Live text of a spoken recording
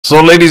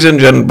So, ladies and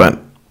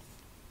gentlemen,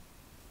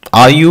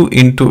 are you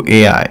into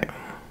AI?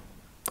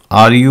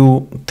 Are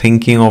you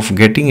thinking of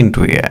getting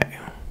into AI?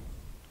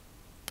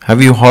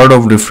 Have you heard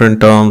of different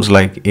terms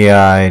like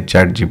AI,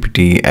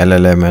 ChatGPT,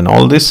 LLM, and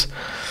all this?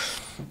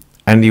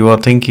 And you are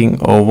thinking,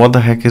 oh, what the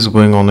heck is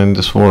going on in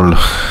this world?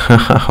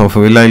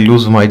 Will I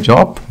lose my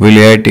job? Will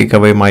AI take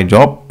away my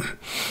job?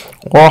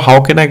 Or how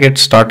can I get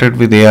started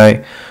with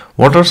AI?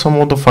 What are some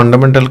of the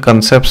fundamental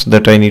concepts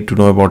that I need to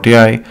know about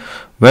AI?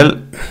 Well,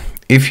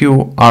 if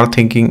you are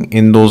thinking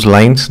in those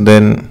lines,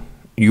 then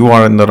you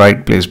are in the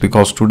right place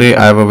because today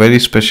I have a very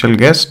special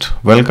guest.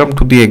 Welcome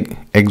to the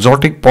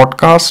Exotic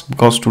Podcast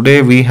because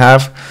today we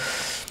have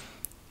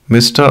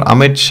Mr.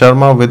 Amit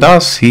Sharma with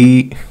us.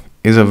 He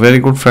is a very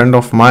good friend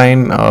of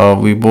mine.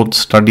 We both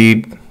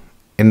studied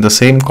in the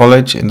same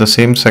college, in the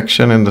same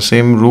section, in the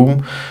same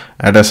room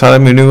at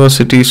SRM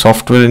University,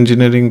 Software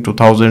Engineering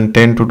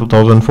 2010 to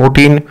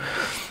 2014.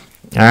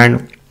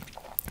 And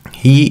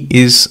he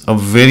is a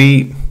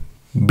very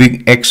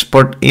big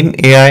expert in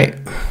AI.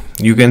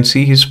 You can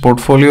see his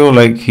portfolio,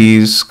 like he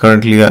is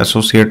currently an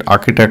associate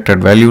architect at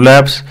Value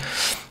Labs.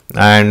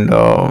 And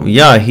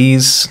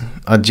he's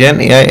a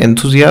Gen AI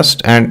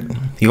enthusiast, and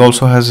he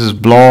also has his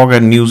blog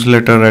and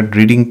newsletter at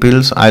Reading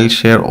Pills. I'll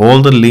share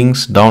all the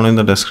links down in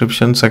the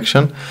description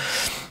section.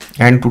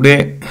 And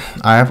today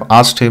I have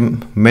asked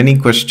him many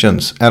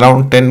questions,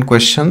 around 10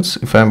 questions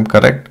if I'm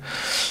correct,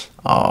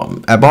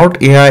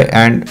 about AI.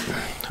 And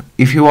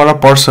if you are a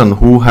person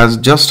who has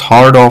just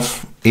heard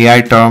of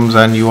AI terms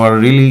and you are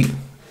really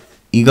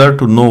eager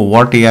to know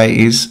what AI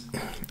is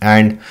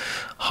and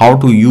how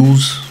to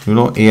use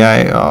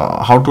AI,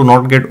 how to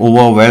not get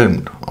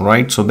overwhelmed, all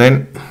right, so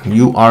then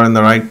you are in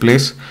the right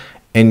place.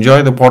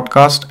 Enjoy the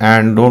podcast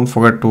and don't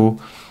forget to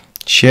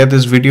share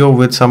this video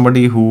with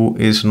somebody who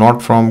is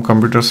not from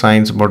computer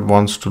science but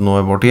wants to know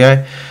about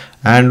AI,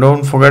 and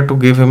don't forget to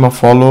give him a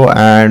follow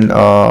and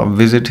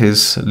visit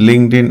his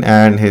LinkedIn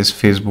and his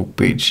Facebook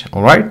page.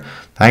 All right,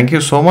 thank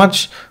you so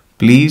much.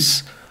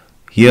 Please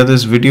hear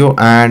this video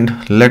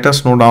and let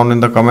us know down in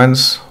the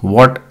comments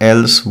what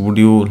else would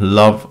you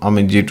love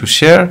Amitji to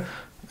share.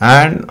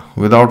 And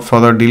without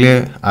further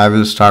delay, I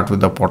will start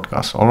with the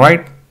podcast. All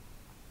right,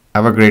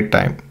 have a great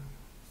time.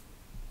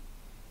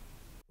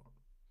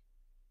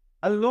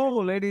 Hello,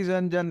 ladies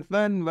and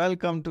gentlemen.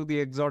 Welcome to the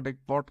Exotic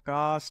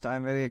Podcast.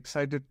 I'm very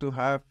excited to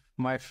have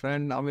my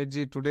friend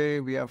Amitji today.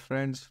 We are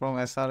friends from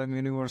SRM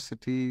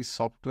University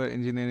Software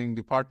Engineering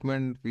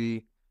Department.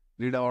 We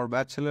did our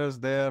bachelor's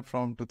there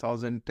from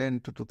 2010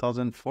 to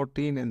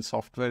 2014 in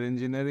software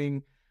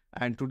engineering.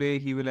 And today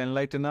he will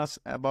enlighten us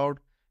about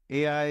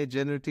AI,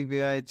 generative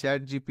AI,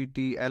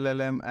 ChatGPT,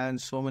 LLM, and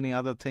so many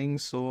other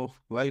things. So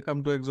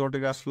welcome to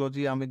Exotic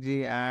Astrology,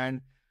 Amitji.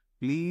 And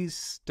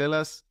please tell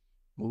us,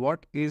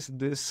 what is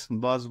this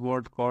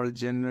buzzword called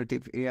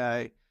generative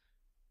AI?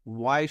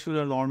 Why should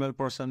a normal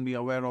person be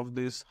aware of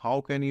this?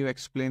 How can you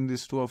explain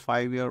this to a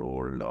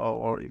 5-year-old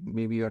or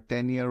maybe a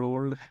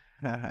 10-year-old?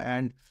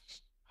 And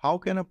how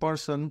can a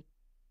person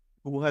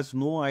who has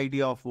no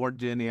idea of what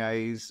Gen AI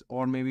is,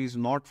 or maybe is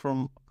not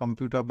from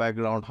computer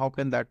background, how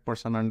can that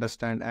person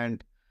understand?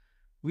 And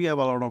we have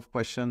a lot of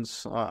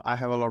questions. I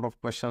have a lot of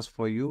questions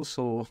for you.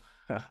 So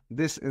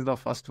this is the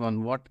first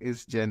one. What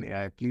is Gen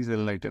AI? Please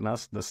enlighten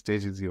us. The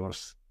stage is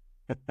yours.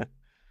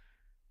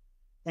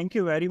 Thank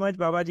you very much,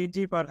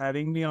 Babajiji, for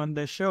having me on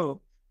the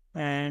show.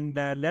 And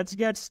let's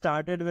get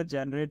started with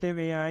generative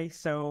AI.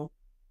 So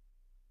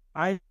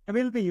I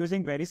will be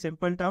using very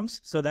simple terms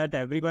so that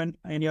everyone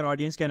in your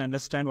audience can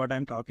understand what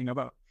I'm talking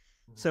about.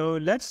 So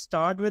let's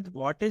start with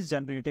what is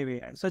generative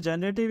AI. So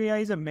generative AI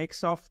is a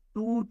mix of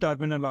two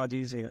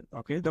terminologies here.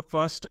 Okay, the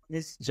first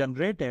is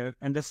generative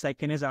and the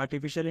second is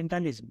artificial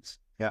intelligence.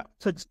 Yeah.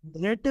 So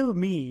generative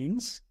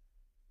means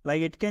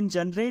like it can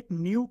generate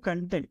new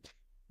content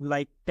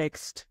like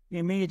text,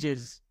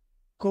 images,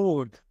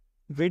 code,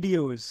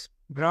 videos,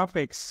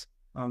 graphics.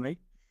 All right.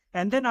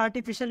 And then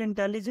artificial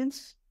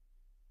intelligence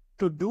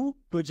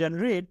to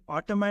generate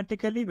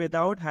automatically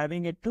without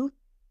having it to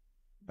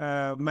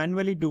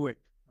manually do it,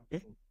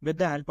 okay, with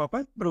the help of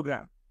a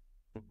program.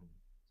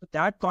 So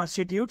that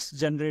constitutes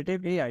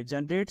generative AI,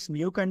 generates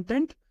new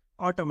content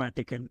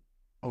automatically.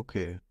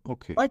 Okay.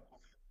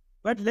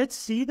 But let's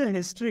see the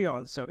history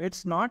also.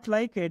 It's not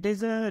like it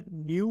is a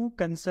new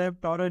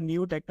concept or a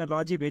new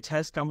technology which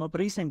has come up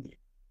recently.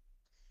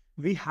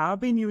 We have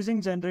been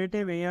using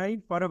generative AI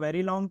for a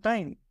very long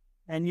time,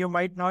 and you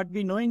might not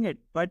be knowing it,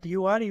 but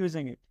you are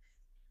using it.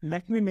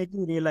 Let me make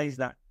you realize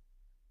that.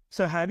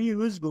 So have you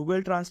used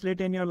Google Translate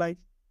in your life?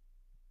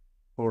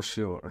 For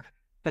sure.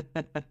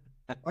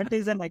 What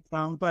is an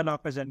example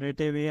of a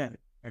generative AI?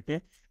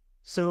 Okay.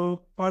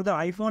 So for the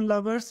iPhone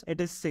lovers,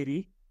 it is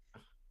Siri,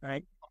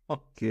 right?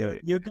 Okay.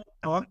 You can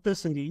talk to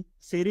Siri.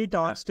 Siri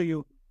talks to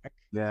you.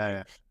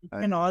 Yeah. It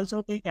can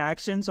also take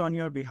actions on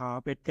your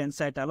behalf. It can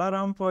set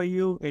alarm for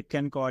you. It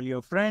can call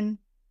your friend,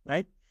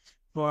 right?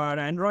 For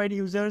Android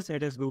users,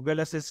 it is Google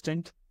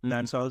Assistant.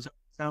 That's also an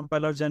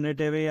example of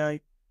generative AI.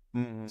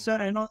 So,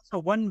 and also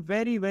one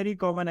very, very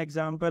common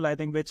example, I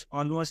think, which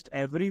almost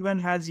everyone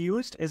has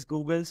used is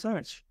Google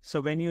search. So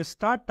when you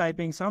start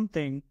typing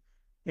something,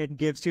 it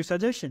gives you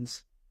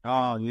suggestions.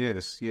 Ah,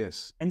 yes,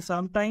 yes. And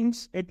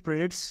sometimes it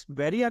predicts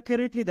very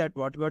accurately that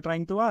what you're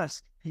trying to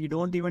ask. You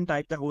don't even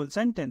type the whole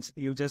sentence.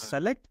 You just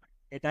select,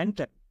 hit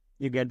enter.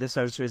 You get the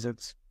search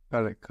results.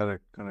 Correct,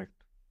 correct, correct.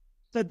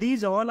 So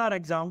these all are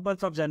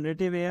examples of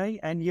generative AI,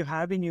 and you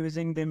have been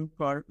using them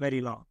for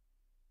very long.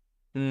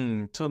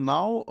 So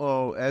now,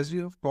 as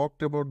you have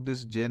talked about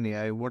this Gen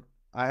AI, what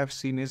I have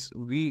seen is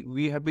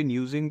we have been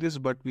using this,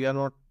 but we are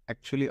not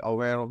actually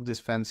aware of this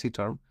fancy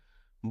term.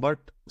 But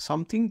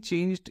something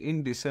changed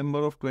in December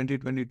of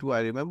 2022. I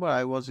remember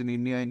I was in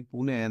India in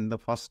Pune, and the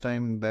first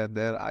time that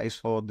there I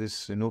saw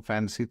this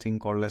fancy thing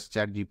called as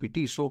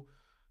ChatGPT. So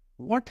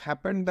what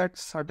happened that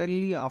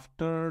suddenly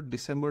after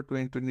December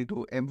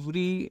 2022,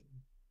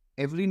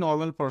 every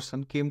normal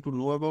person came to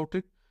know about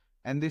it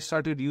and they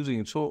started using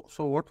it. So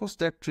what was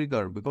that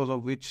trigger because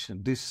of which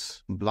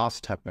this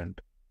blast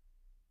happened?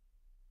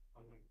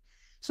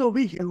 So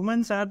we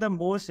humans are the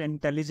most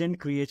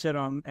intelligent creature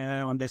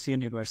on this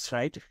universe,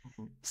 right?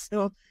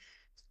 So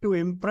to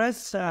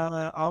impress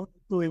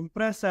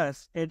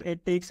us,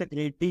 it takes a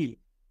great deal,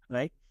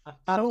 right?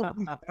 So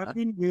we have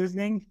been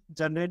using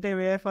generative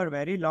AI for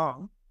very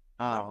long.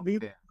 We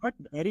Okay. got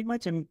very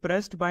much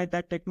impressed by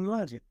that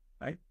technology,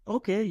 right?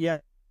 Okay, yeah.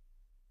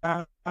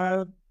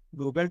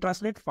 Google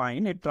Translate,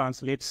 fine. It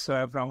translates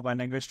from one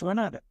language to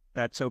another.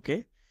 That's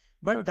okay.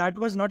 But that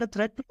was not a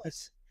threat to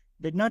us.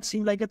 Did not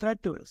seem like a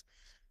threat to us.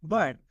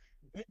 But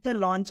with the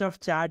launch of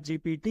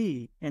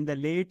ChatGPT in the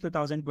late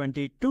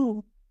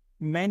 2022,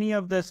 many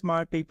of the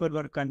smart people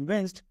were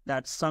convinced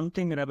that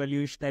something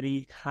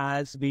revolutionary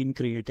has been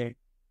created.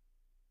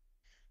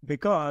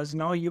 Because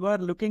now you are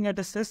looking at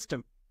a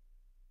system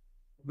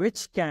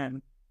which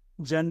can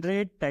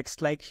generate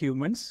text like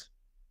humans,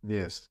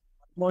 Yes.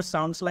 almost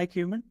sounds like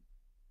human.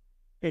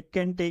 It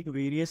can take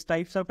various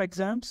types of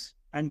exams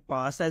and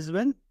pass as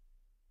well,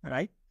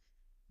 right?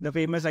 The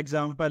famous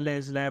example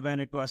is when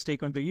it was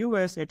taken to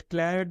US, it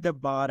cleared the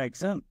bar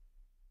exam.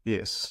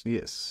 Yes.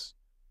 Yes.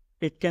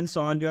 It can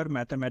solve your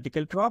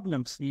mathematical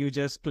problems. You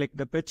just click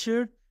the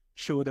picture,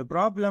 show the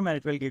problem, and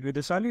it will give you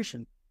the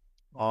solution.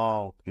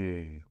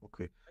 Okay.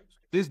 Okay.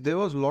 There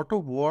was a lot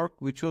of work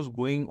which was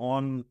going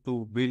on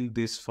to build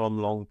this from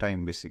long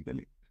time,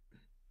 basically.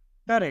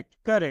 Correct,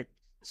 correct.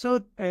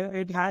 So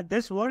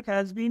this work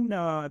has been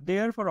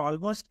there for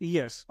almost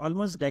years,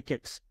 almost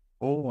decades.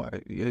 Oh,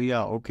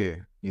 yeah.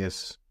 Okay.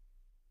 Yes.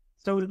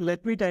 So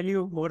let me tell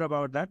you more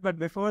about that. But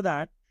before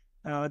that,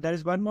 there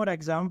is one more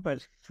example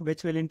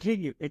which will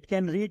intrigue you. It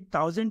can read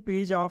 1,000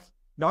 page of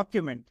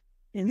document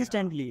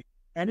instantly,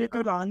 and it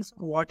will answer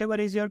whatever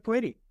is your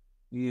query.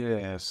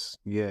 Yes.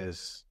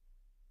 Yes.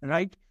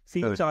 Right?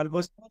 Seems Correct.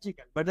 almost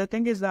logical. But the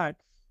thing is that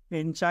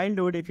in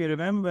childhood, if you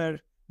remember,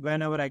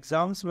 when our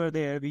exams were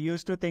there, we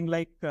used to think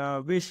like,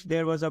 wish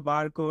there was a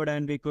barcode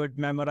and we could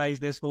memorize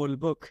this whole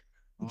book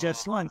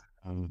just once.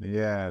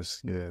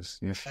 Yes. Yes.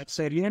 Yes. That's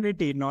a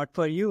reality, not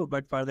for you,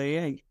 but for the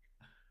AI.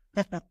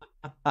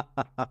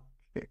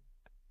 Okay.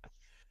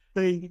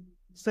 So,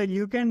 so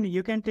you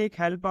can take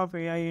help of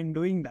AI in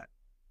doing that.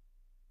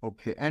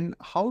 Okay, and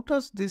how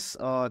does this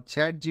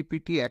Chat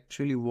GPT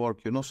actually work?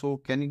 So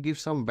can you give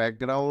some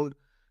background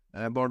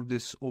about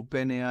this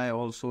OpenAI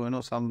also,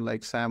 some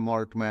like Sam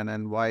Altman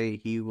and why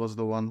he was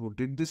the one who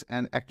did this,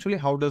 and actually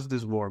how does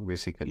this work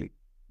basically?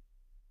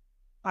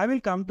 I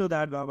will come to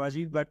that,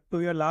 Babaji. But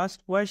to your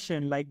last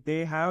question, like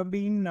they have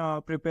been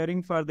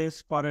preparing for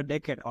this for a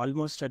decade,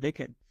 almost a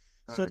decade.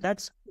 So Correct.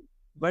 that's,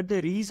 but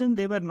the reason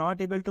they were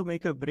not able to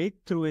make a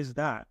breakthrough is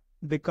that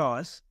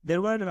because there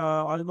were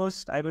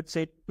almost, I would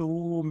say,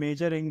 two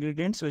major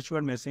ingredients which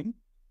were missing.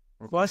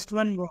 Okay. First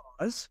one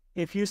was,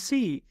 if you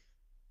see,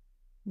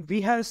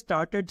 we have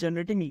started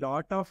generating a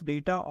lot of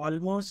data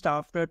almost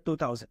after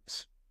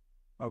 2000s.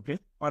 Okay.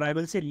 Or I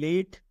will say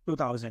late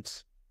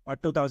 2000s or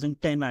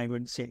 2010, I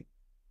would say,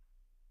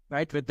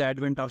 right? With the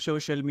advent of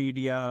social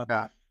media.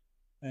 Yeah.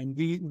 And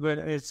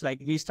it's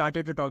like we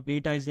started to talk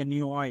data is the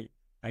new oil,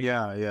 right?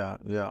 Yeah, yeah,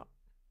 yeah.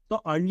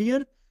 So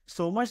earlier,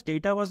 so much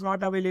data was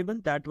not available.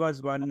 That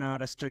was one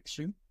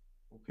restriction.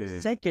 Okay.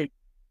 Second,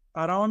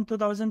 around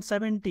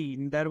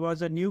 2017, there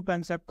was a new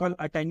concept called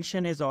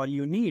attention is all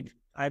you need.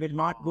 I will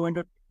not go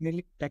into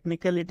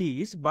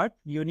technicalities, but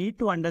you need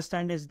to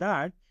understand is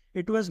that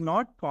it was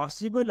not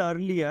possible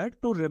earlier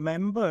to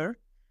remember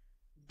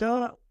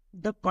the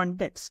the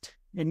context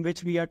in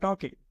which we are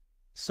talking.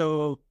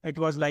 So it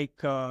was like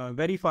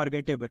very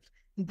forgettable.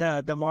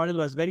 The model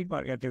was very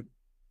forgettable.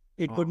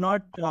 It could Oh,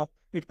 not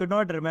it could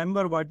not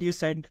remember what you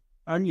said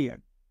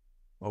earlier.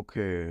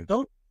 okay.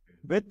 So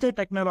with the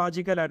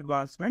technological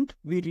advancement,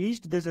 we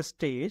reached this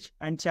stage,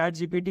 and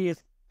ChatGPT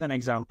is an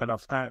example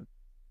of that.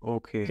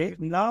 Okay, Okay.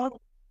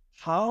 now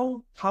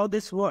how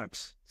this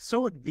works?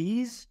 So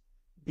these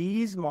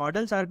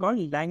models are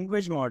called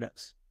language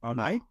models. All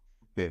right,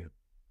 Okay.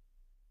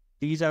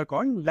 these are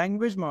called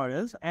language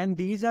models, and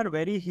these are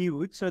very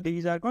huge. So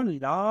these are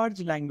called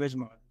large language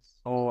models.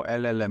 Oh,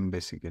 LLM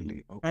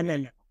basically. Okay.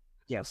 LLM.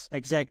 Yes,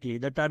 exactly.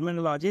 The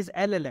terminology is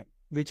LLM,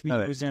 which we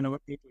Correct. use in our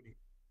day-to-day.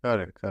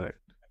 Correct.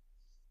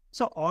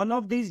 So all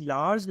of these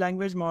large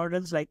language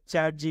models like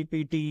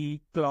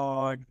ChatGPT,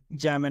 Claude,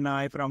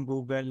 Gemini from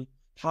Google,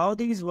 how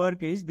these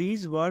work is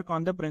these work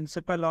on the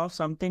principle of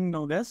something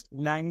known as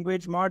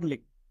language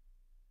modeling.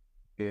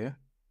 Okay.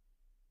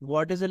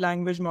 What is a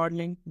language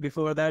modeling?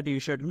 Before that, you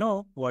should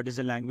know what is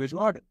a language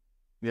model.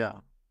 Yeah.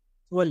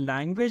 So a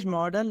language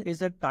model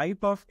is a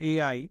type of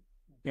AI,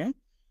 okay,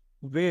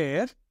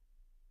 where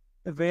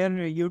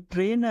where you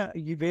train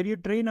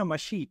a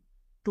machine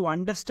to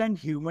understand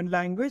human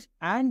language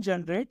and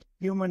generate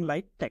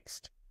human-like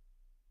text.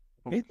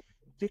 Okay.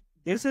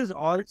 This is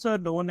also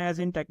known as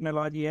in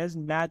technology as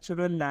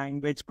natural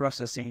language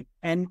processing,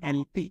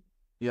 NLP.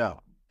 Yeah.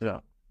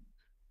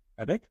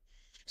 Correct.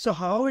 So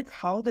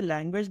how the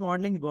language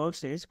modeling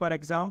works is, for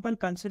example,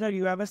 consider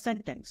you have a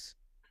sentence.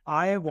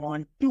 I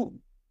want to.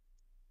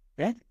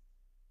 Okay.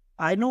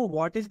 I know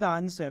what is the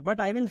answer, but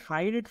I will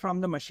hide it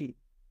from the machine.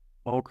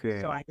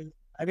 Okay. So I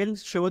will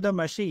show the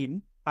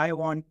machine I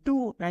want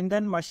to, and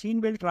then machine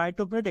will try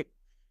to predict.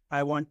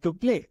 I want to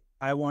play.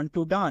 I want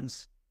to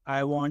dance.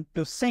 I want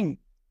to sing.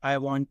 I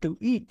want to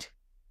eat.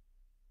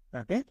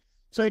 Okay.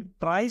 So it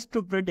tries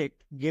to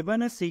predict,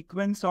 given a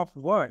sequence of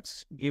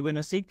words, given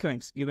a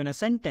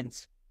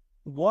sentence,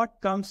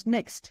 what comes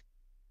next.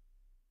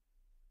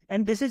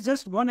 And this is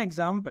just one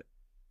example.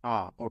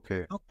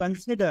 Okay. Now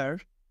consider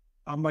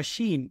a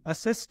machine, a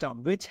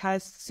system which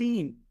has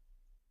seen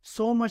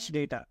so much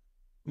data.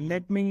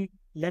 Let me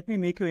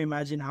make you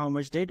imagine how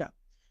much data.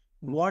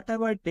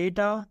 Whatever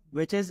data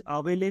which is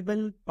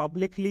available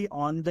publicly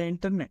on the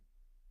internet.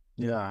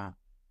 Yeah.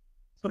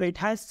 So it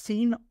has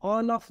seen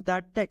all of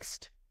that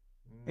text.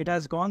 It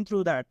has gone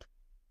through that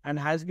and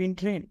has been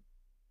trained.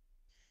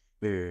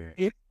 Yeah.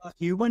 If a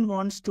human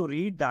wants to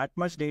read that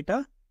much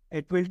data,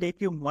 it will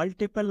take you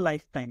multiple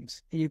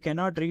lifetimes. You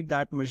cannot read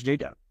that much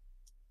data.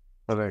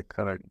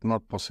 Correct.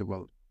 Not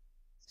possible.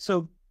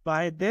 So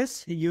by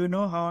this, you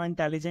know how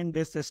intelligent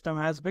this system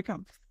has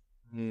become.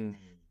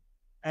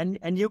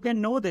 And you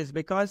can know this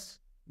because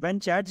when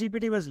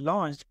ChatGPT was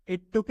launched,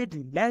 it took it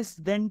less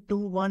than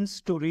 2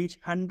 months to reach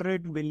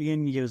 100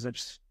 million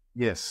users.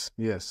 Yes.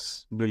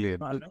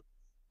 Brilliant. All right.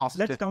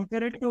 Let's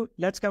compare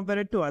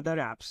it to other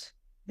apps.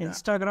 Yeah.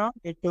 Instagram,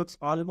 it took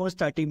almost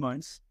 30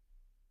 months.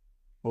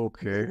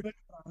 Okay. Google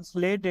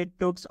Translate, it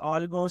took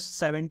almost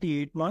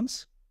 78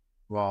 months.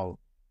 Wow.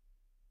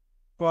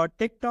 For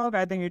TikTok,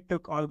 I think it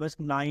took almost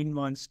 9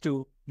 months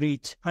to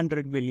reach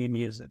 100 million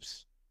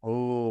users.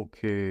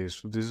 Okay.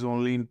 So this is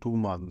only in 2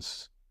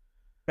 months.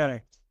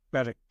 Correct.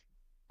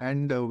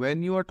 And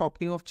when you are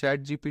talking of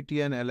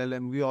ChatGPT and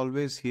LLM, we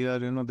always hear,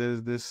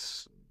 there's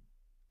this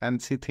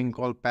fancy thing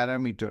called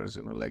parameters,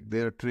 like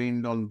they're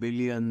trained on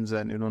billions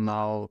and,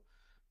 now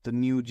the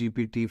new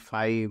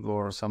GPT-5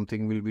 or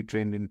something will be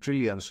trained in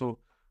trillions. So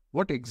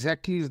what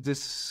exactly is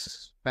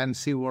this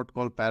fancy word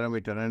called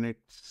parameter? And it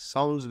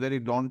sounds very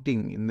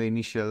daunting in the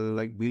initial,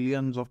 like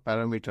billions of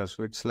parameters.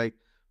 So it's like,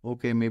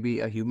 okay,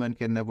 maybe a human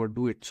can never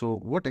do it. So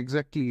what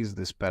exactly is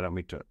this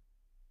parameter?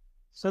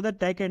 So the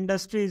tech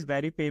industry is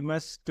very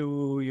famous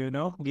to,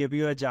 give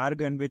you a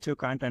jargon which you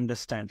can't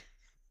understand.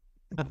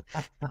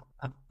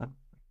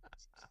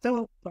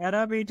 So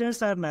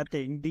parameters are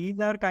nothing. These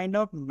are kind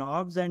of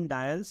knobs and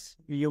dials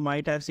you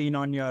might have seen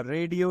on your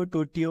radio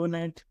to tune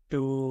it,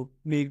 to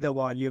make the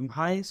volume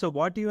high. So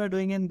what you are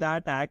doing in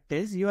that act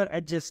is you are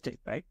adjusting,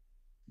 right?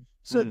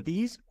 So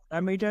these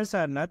parameters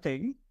are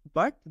nothing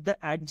but the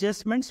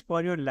adjustments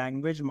for your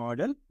language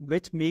model,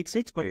 which makes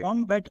it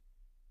perform better.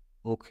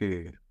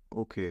 Okay.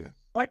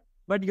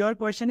 But your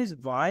question is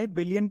why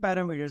billion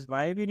parameters?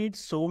 Why we need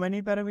so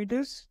many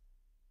parameters?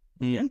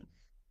 Yeah.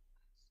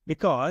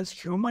 Because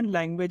human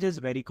language is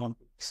very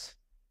complex.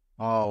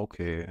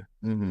 Okay.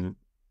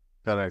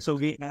 Correct. So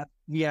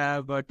we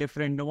have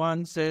different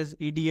nuances,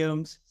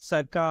 idioms,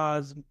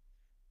 sarcasm,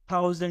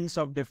 thousands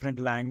of different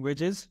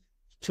languages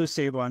to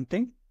say one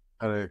thing.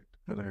 Correct.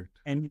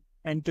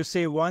 And to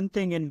say one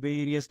thing in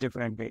various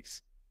different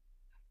ways.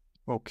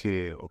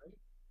 Okay.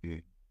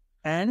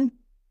 And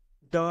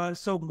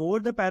so more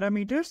the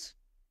parameters,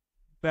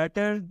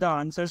 better the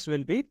answers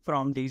will be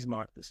from these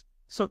models.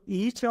 So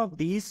each of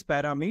these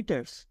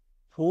parameters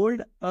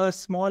hold a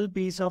small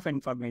piece of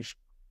information.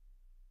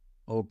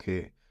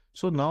 Okay.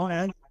 So now,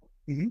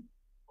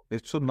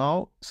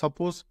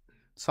 suppose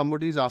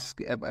somebody is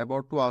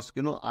about to ask,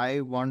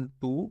 I want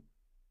to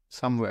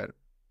somewhere.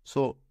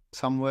 So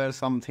somewhere,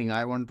 something,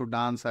 I want to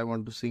dance, I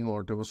want to sing, or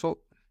whatever. So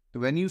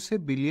when you say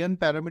billion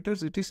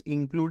parameters, it is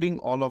including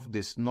all of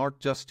this, not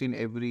just in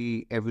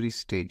every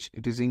stage.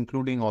 It is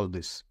including all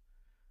this.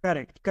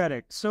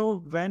 Correct.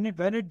 So when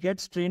it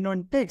gets trained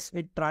on text,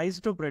 it tries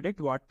to predict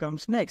what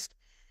comes next.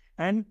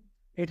 And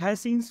it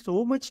has seen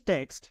so much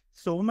text,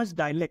 so much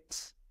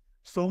dialects,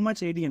 so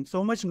much idiom,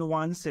 so much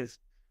nuances.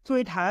 So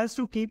it has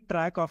to keep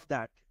track of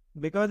that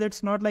because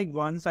it's not like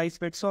one size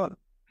fits all.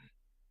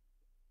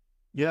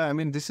 Yeah, I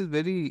mean, this is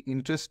very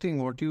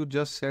interesting what you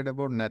just said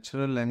about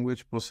natural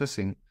language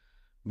processing.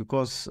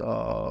 because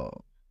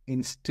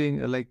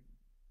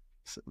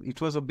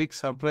it was a big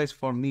surprise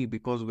for me,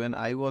 because when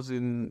I was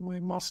in my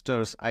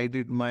master's, I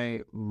did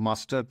my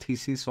master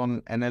thesis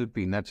on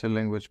NLP, natural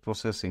language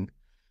processing.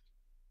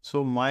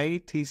 So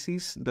my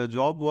thesis, the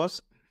job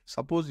was,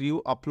 suppose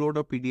you upload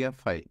a PDF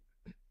file.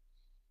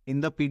 In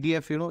the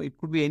PDF, it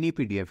could be any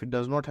PDF. It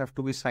does not have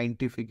to be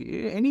scientific.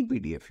 Any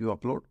PDF you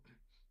upload.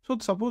 So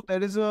suppose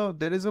there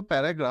is a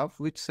paragraph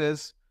which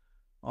says,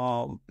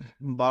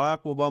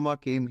 Barack Obama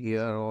came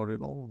here, or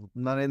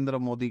Narendra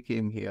Modi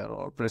came here,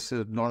 or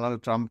President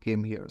Donald Trump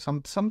came here.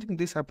 Something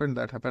this happened,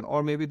 that happened,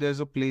 or maybe there's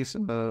a place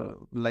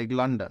like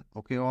London,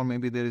 okay, or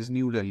maybe there is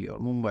New Delhi or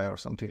Mumbai or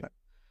something like.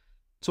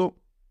 So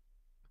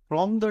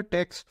from the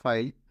text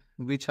file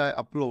which I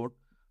upload,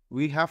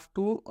 we have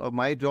to.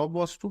 My job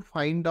was to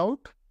find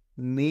out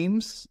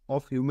names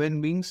of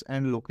human beings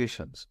and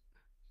locations.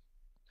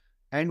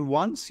 And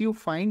once you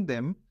find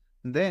them,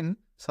 then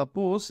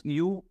suppose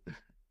you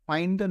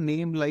find the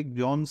name like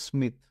John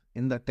Smith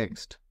in the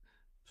text.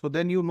 So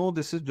then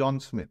this is John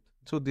Smith.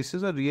 So this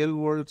is a real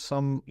world,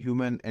 some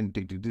human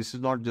entity. This is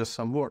not just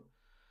some word.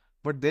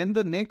 But then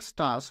the next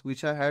task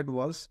which I had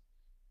was,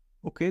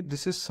 okay,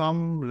 this is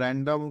some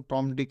random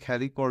Tom, Dick,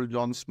 Harry called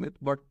John Smith,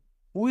 but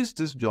who is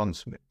this John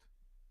Smith?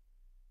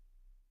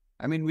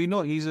 I mean, we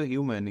know he's a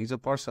human, he's a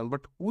person,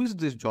 but who is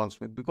this John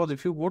Smith? Because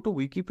if you go to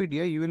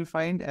Wikipedia, you will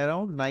find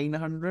around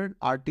 900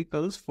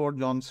 articles for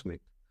John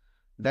Smith.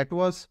 That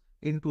was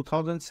in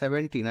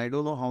 2017. I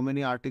don't know how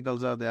many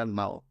articles are there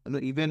now.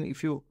 Even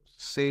if you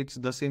say it's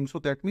the same, so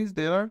that means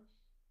there are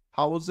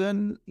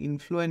 1,000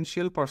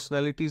 influential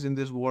personalities in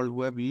this world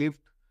who have lived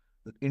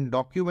in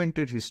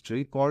documented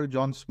history called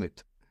John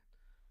Smith.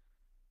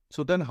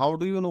 So then how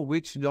do you know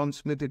which John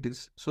Smith it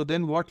is? So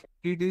then what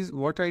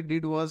I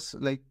did was,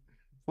 like,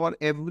 for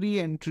every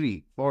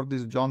entry for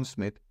this John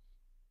Smith,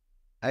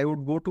 I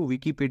would go to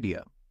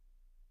Wikipedia.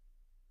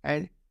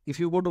 And if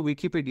you go to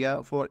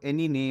Wikipedia for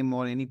any name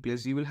or any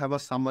place, you will have a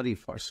summary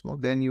first. No?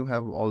 Then you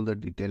have all the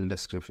detailed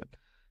description.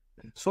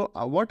 So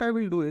what I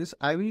will do is,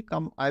 I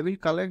will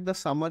collect the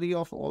summary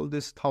of all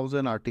these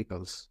 1,000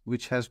 articles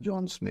which has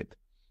John Smith.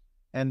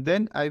 And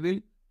then I will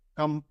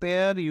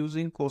compare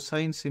using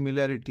cosine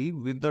similarity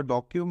with the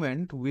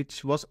document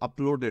which was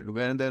uploaded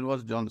when there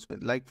was John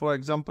Smith. Like, for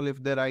example,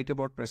 if they write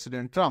about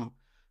President Trump,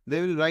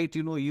 they will write,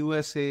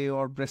 USA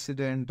or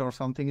president or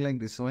something like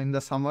this. So in the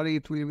summary,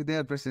 it will be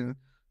their president.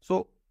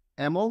 So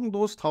among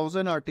those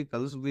 1,000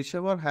 articles,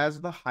 whichever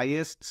has the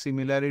highest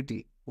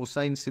similarity,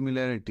 cosine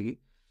similarity,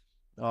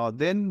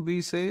 then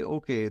we say,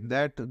 okay,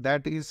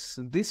 that is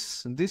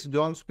this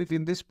John Smith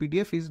in this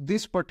PDF is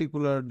this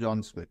particular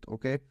John Smith.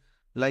 Okay.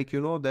 Like,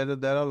 there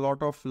are a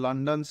lot of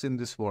Londons in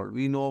this world.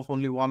 We know of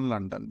only one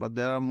London, but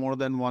there are more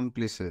than one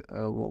place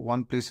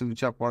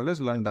which are called as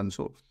London.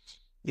 So,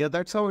 yeah,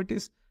 that's how it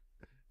is.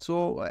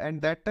 So,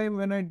 and that time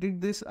when I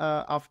did this,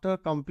 after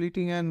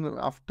completing and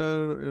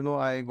after,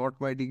 I got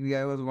my degree,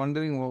 I was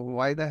wondering,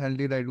 why the hell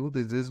did I do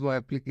this? This is my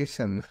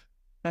application.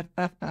 With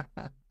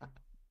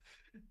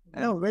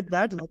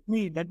that, let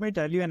me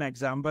tell you an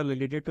example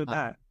related to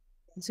that.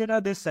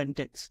 Consider this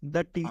sentence.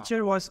 The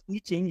teacher was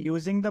teaching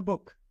using the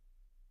book.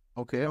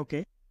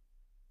 Okay.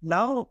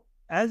 Now,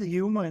 as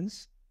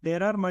humans,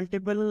 there are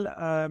multiple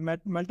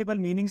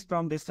meanings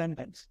from this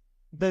sentence.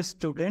 The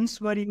students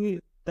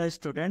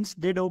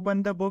did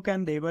open the book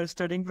and they were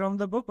studying from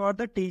the book, or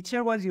the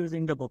teacher was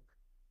using the book.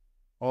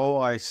 Oh,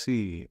 I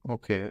see.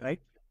 Okay. Right?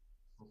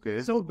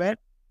 Okay. So where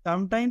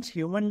sometimes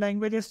human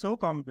language is so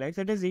complex,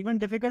 it is even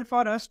difficult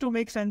for us to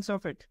make sense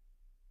of it.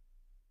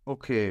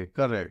 Okay.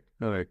 Correct.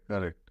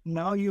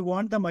 Now you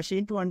want the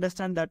machine to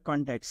understand that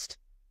context.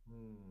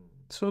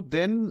 So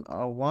then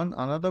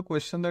another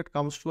question that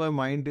comes to my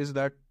mind is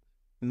that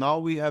now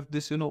we have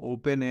this,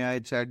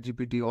 OpenAI,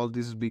 ChatGPT, all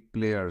these big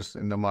players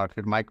in the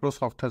market.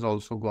 Microsoft has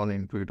also gone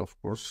into it, of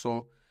course.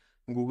 So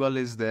Google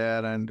is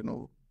there,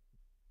 and,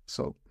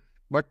 so,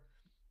 but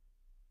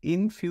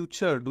in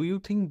future, do you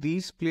think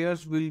these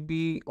players will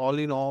be all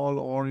in all,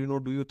 or,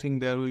 do you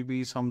think there will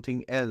be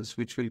something else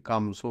which will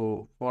come?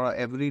 So for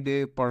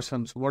everyday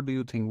persons, what do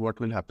you think? What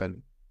will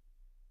happen?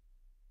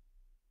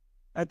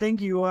 I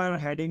think you are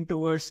heading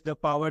towards the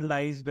power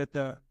lies with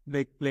the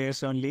big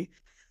players only.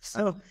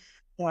 So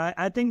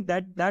I think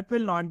that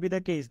will not be the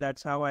case.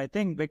 That's how I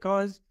think,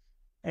 because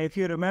if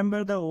you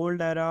remember the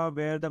old era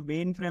where the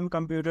mainframe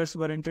computers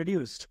were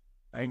introduced,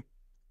 right?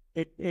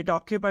 It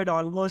occupied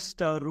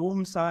almost a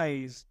room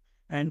size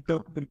and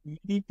took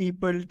many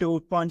people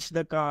to punch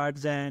the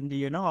cards and,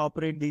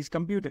 operate these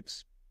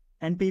computers.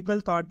 And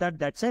people thought that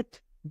that's it.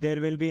 There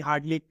will be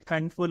hardly a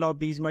handful of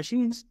these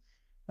machines.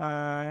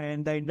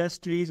 And the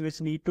industries which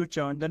need to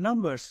churn the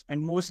numbers.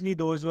 And mostly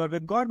those were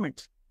with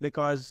governments,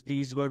 because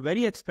these were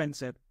very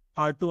expensive,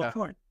 hard to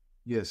afford.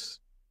 Yes.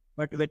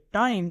 But with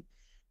time,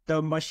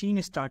 the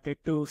machine started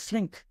to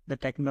shrink. The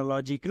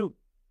technology grew,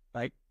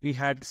 right? We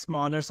had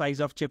smaller size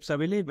of chips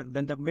available.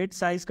 Then the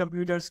mid-size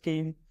computers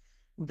came.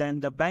 Then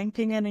the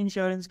banking and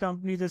insurance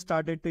companies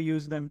started to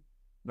use them,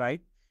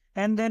 right?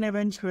 And then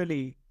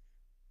eventually,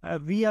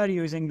 we are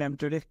using them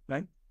today,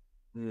 right?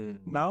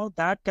 Now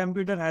that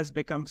computer has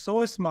become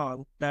so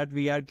small that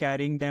we are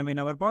carrying them in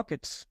our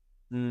pockets.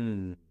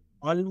 Hmm.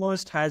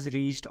 Almost has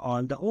reached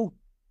all the home.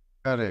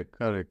 Correct,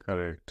 correct,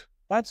 correct.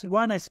 That's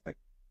one aspect.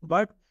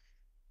 But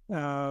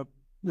uh,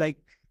 like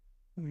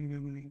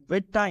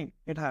with time,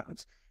 it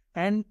happens.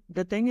 And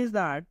the thing is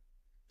that,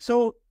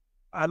 so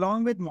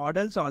along with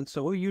models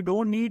also, you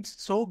don't need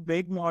so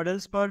big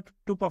models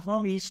to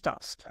perform each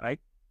task, right?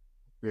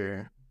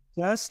 Yeah.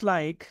 Just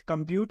like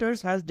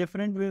computers has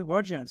different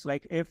versions.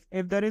 Like if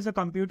there is a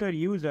computer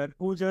user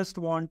who just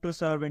want to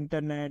serve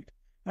internet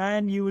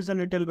and use a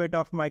little bit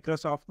of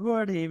Microsoft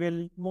Word, he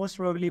will most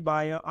probably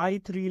buy a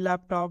i3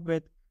 laptop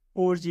with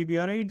 4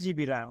 GB or 8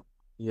 GB RAM.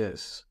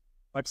 Yes.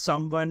 But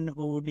someone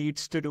who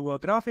needs to do a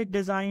graphic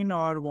design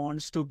or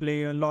wants to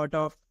play a lot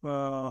of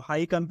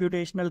high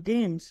computational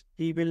games,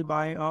 he will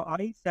buy a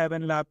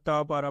i7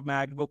 laptop or a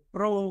MacBook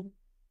Pro.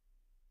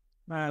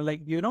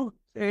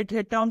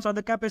 It counts on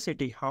the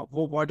capacity.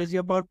 What is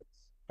your purpose,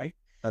 right?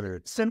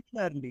 Correct.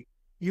 Similarly,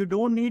 you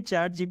don't need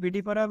Chat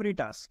GPT for every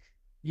task.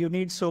 You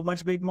need so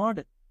much big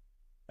model,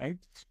 right?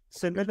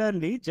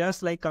 Similarly,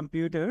 just like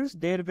computers,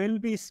 there will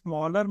be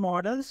smaller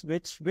models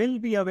which will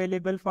be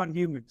available for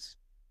humans.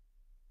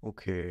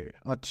 Okay.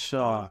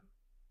 Acha.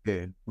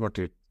 Okay. Got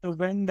it. So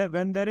when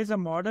there is a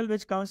model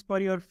which comes for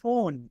your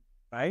phone,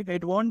 right,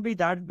 it won't be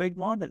that big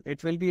model.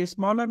 It will be a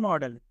smaller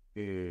model,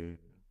 Okay.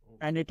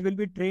 and it will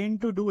be trained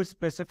to do a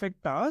specific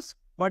task,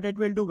 but it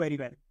will do very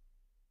well.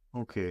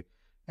 Okay.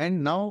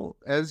 And now,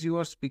 as you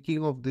are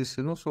speaking of this,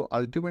 so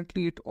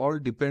ultimately it all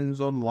depends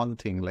on one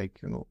thing.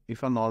 Like,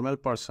 if a normal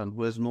person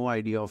who has no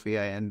idea of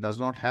AI and does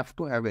not have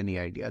to have any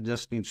idea,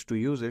 just needs to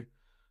use it,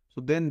 so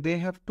then they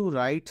have to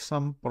write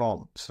some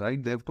prompts,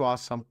 right? They have to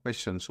ask some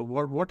questions. So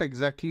what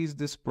exactly is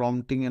this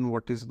prompting and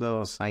what is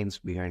the science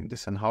behind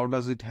this and how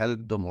does it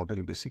help the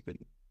model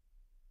basically?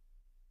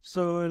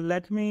 So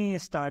let me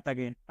start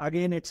again.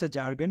 Again, it's a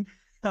jargon.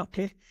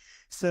 Okay.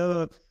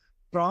 So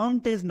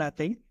prompt is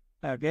nothing.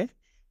 Okay.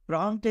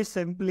 Prompt is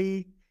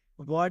simply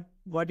what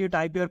you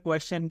type your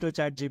question to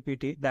Chat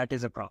GPT. That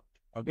is a prompt.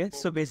 Okay.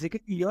 So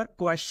basically your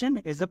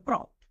question is a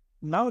prompt.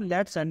 Now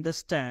let's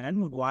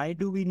understand why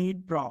do we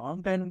need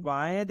prompt and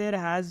why there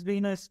has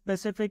been a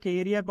specific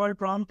area called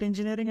prompt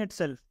engineering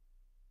itself.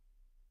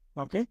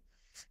 Okay.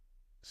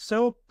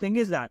 So thing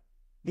is that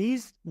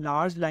these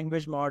large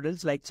language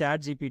models like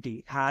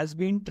ChatGPT has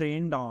been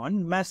trained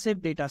on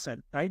massive data set,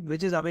 right?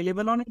 Which is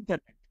available on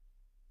internet,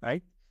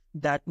 right?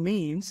 That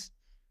means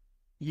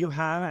you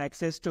have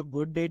access to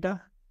good data,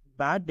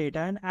 bad data,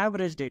 and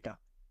average data.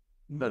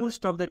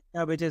 Most of the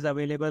data which is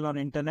available on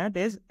internet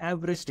is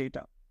average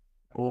data,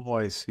 Oh,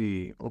 I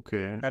see.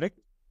 Okay. correct?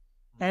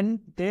 And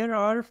there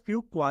are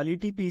few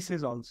quality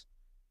pieces also,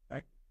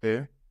 right?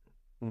 Okay.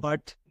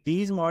 But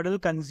these model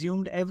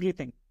consumed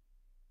everything.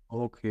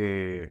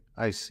 Okay.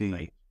 I see.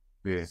 Right.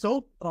 Yeah.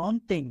 So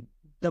prompting,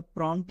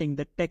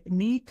 the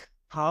technique,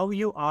 how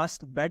you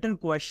ask better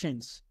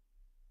questions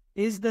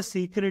is the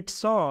secret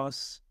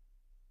sauce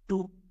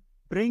to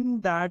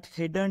bring that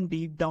hidden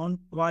deep down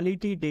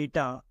quality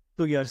data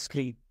to your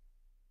screen.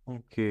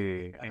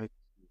 Okay.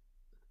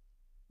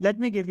 Let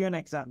me give you an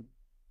example.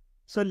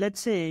 So let's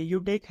say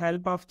you take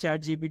help of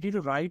ChatGPT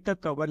to write a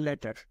cover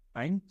letter,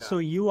 right? Yeah. So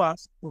you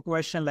ask a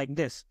question like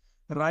this: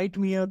 write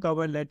me a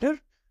cover letter.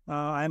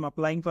 I'm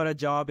applying for a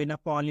job in a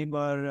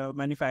polymer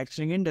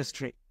manufacturing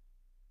industry,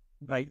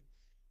 right?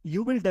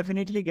 You will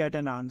definitely get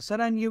an answer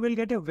and you will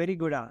get a very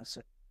good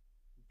answer.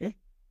 Okay?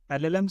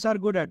 LLMs are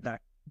good at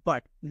that.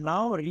 But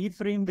now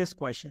reframe this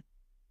question.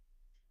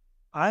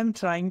 I'm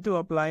trying to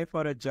apply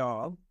for a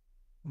job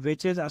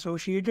which is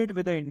associated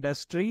with the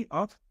industry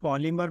of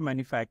polymer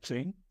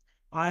manufacturing.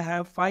 I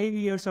have 5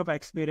 years of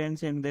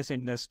experience in this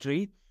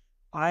industry.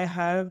 I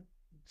have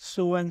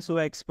so and so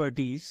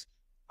expertise.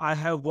 I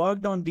have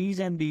worked on these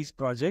and these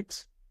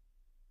projects.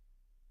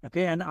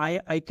 Okay, and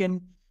I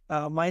can,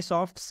 my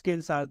soft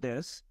skills are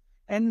this.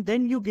 And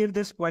then you give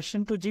this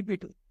question to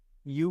GPT.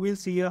 You will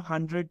see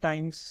 100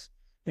 times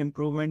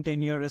improvement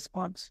in your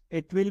response.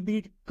 It will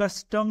be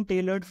custom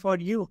tailored for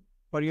you,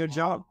 for your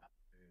job.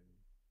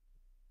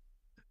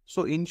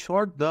 So in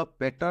short, the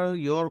better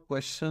your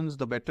questions,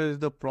 the better is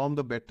the prompt,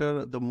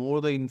 the more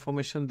the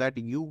information that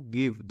you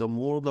give, the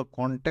more the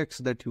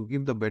context that you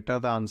give, the better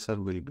the answer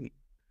will be.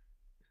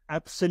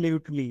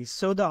 Absolutely.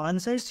 So the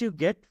answers you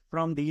get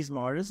from these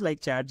models like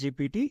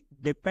ChatGPT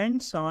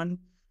depends on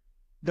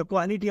the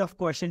quality of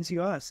questions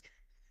you ask.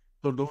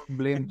 So don't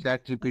blame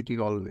ChatGPT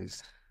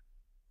always.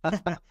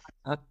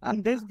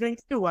 And this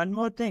brings to one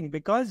more thing,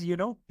 because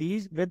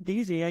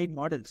these AI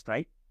models,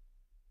 right?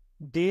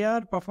 They are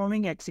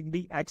performing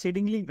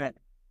exceedingly well.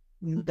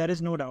 There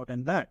is no doubt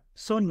in that.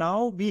 So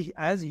now we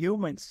as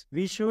humans,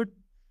 we should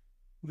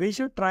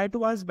try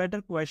to ask better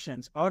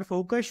questions. Our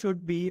focus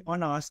should be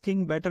on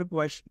asking better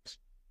questions.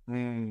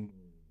 Mm.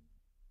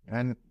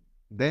 And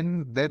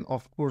then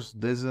of course,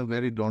 there's a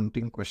very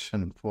daunting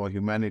question for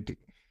humanity.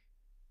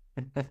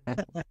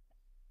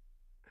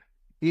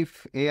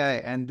 If AI,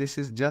 and this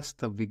is just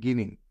the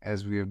beginning,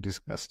 as we have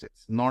discussed,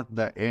 it's not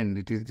the end,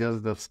 it is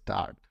just the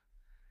start.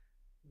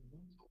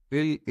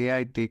 will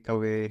AI take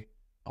away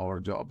our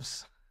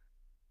jobs?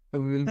 We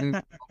will be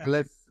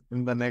jobless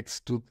in the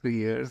next 2, 3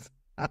 years.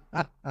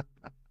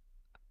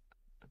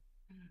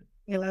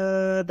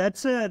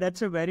 That's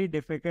a very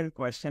difficult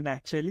question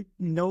actually.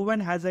 No one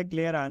has a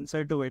clear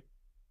answer to it.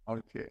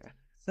 Okay.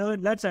 So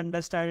let's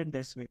understand it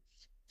this way.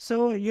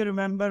 So you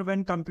remember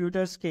when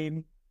computers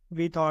came,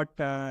 we thought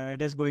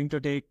it is going to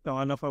take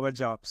all of our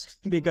jobs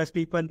because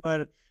people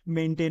were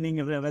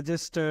maintaining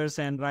registers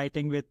and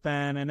writing with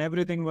pen and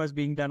everything was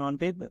being done on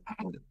paper.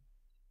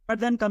 But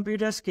then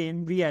computers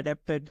came, we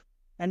adapted,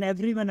 and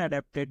everyone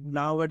adapted.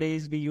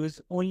 Nowadays we use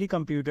only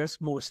computers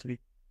mostly,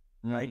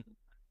 right?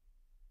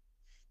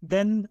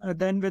 Then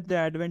with the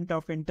advent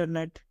of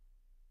internet,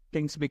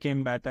 things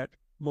became better.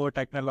 More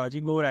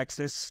technology, more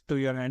access to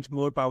your hands,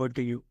 more power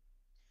to you.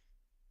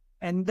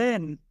 And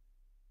then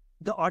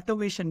the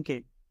automation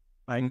came,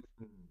 right?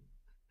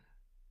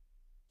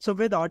 So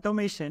with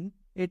automation,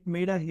 it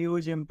made a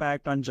huge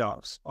impact on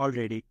jobs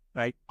already,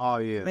 right? Oh,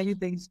 yes. Many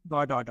things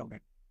got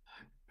automated.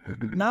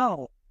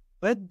 Now,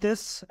 with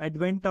this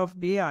advent of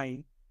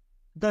AI,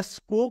 the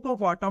scope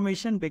of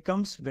automation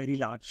becomes very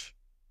large.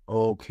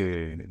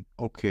 Okay.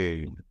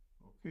 Okay.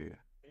 Okay.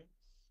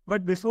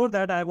 But before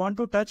that, I want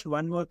to touch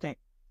one more thing.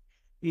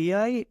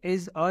 AI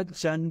is a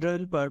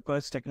general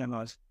purpose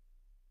technology.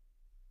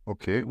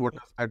 Okay. What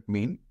does that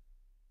mean?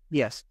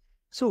 Yes.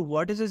 So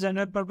what is a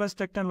general purpose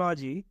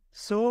technology?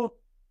 So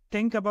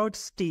think about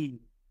steel,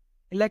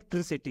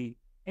 electricity,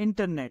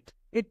 internet.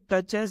 It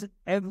touches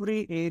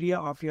every area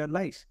of your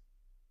life.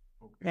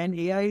 And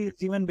AI is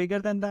even bigger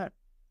than that,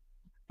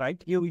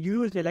 right? You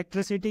use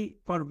electricity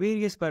for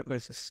various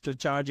purposes to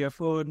charge your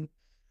phone,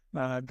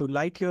 to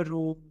light your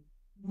room,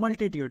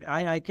 multitude.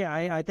 I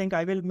think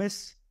I will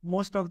miss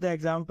most of the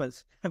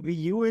examples. We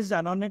use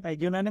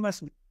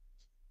unanimously.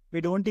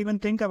 We don't even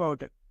think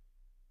about it,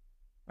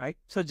 right?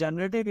 So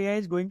generative AI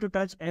is going to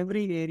touch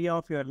every area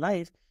of your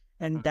life,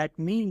 and that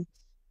means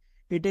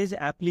it is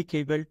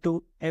applicable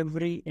to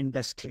every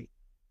industry.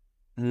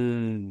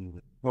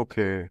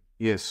 Okay.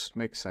 Yes,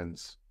 makes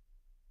sense.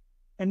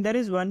 And there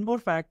is one more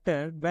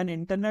factor. When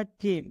internet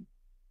came,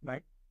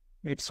 right?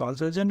 It's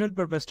also a general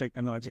purpose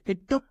technology.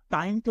 It took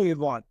time to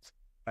evolve,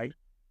 right?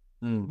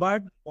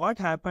 But what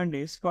happened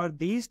is for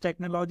these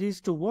technologies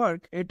to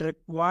work, it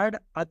required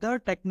other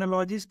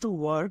technologies to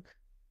work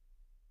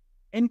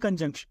in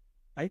conjunction,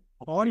 right?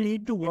 All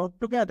need to work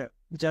together.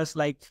 Just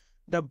like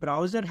the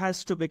browser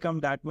has to become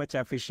that much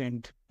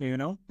efficient,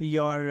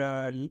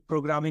 your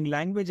programming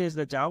languages,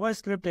 the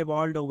JavaScript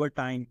evolved over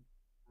time.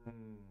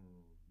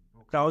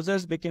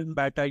 Browsers became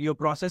better, your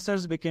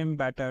processors became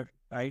better,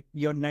 right?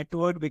 Your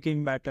network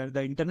became better,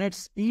 the internet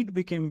speed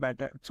became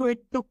better. So it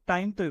took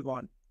time to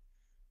evolve.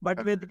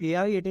 But with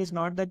AI, it is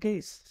not the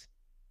case.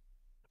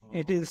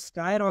 It is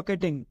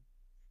skyrocketing.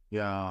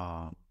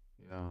 Yeah.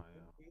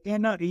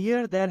 In a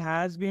year, there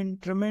has been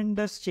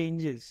tremendous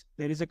changes.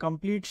 There is a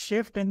complete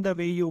shift in the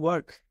way you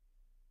work.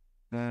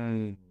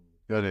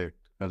 Correct.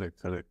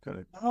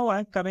 Now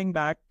I'm coming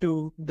back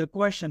to the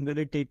question, will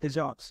it take the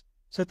jobs?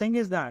 So thing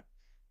is that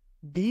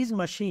these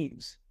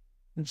machines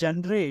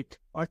generate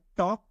or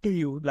talk to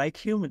you like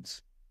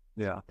humans.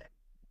 Yeah.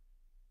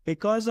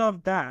 Because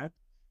of that,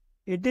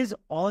 it is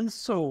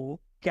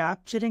also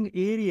capturing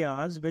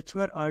areas which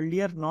were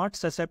earlier not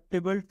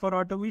susceptible for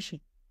automation.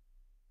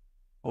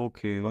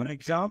 Okay. For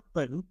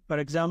example,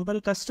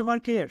 customer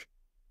care.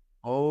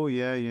 Oh,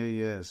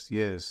 yes.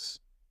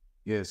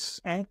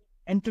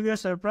 And to your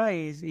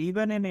surprise,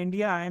 even in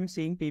India, I am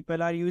seeing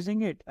people are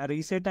using it. A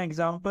recent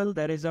example,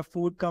 there is a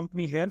food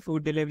company here,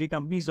 food delivery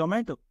company,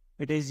 Zomato.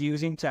 It is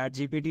using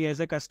ChatGPT as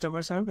a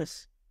customer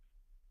service.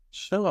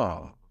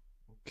 Sure.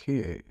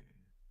 Okay.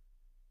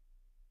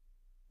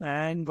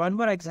 And one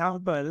more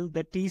example,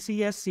 the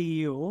TCS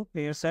CEO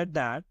here said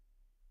that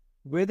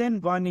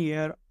within 1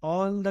 year,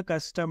 all the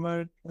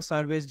customer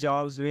service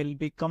jobs will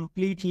be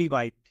completely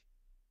wiped.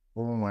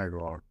 Oh my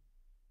God.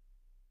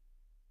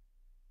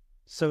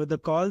 So the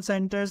call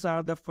centers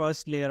are the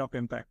first layer of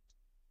impact.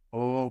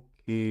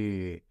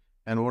 Okay.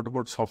 And what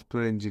about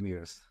software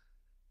engineers?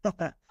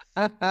 That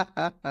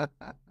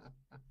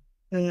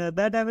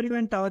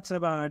everyone talks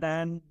about,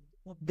 and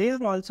they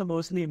are also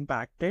mostly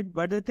impacted.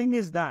 But the thing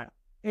is that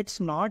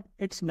it's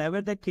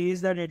never the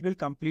case that it will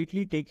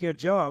completely take your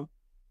job,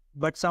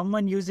 but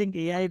someone using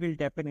AI will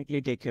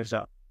definitely take your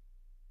job.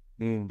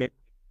 Okay.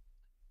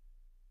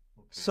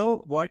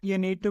 So what you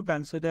need to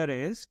consider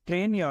is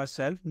train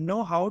yourself,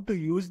 know how to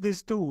use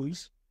these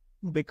tools,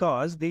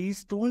 because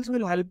these tools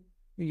will help,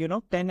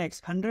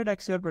 10x,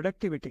 100x your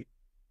productivity.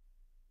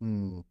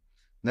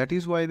 That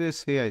is why they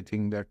say, I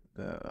think, that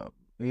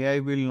AI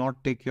will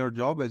not take your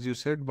job, as you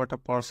said, but a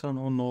person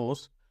who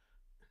knows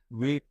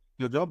will take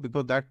your job,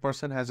 because that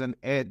person has an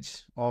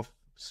edge of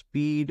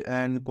speed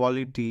and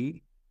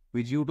quality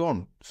which you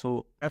don't.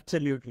 So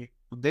absolutely,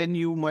 then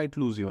you might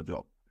lose your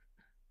job.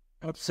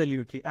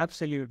 Absolutely.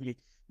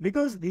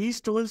 Because these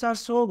tools are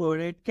so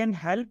good, it can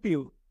help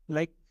you.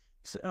 Like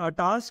a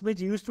task which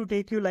used to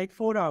take you like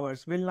 4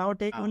 hours will now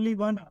take only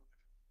 1 hour.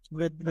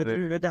 With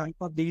the help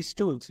of these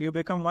tools, you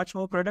become much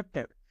more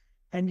productive.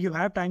 and you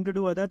have time to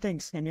do other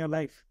things in your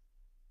life.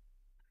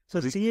 So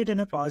Re- see it in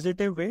a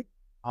positive way.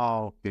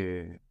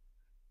 Okay.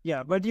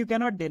 Yeah, but you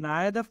cannot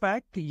deny the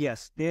fact,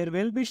 yes, there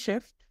will be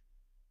shift.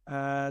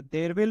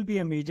 There will be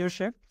a major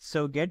shift.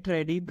 So get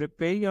ready,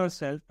 prepare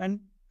yourself, and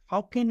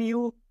how can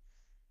you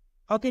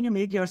how can you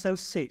make yourself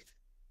safe?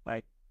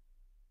 Right.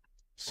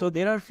 So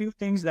there are few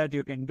things that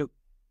you can do.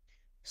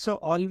 So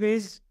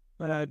always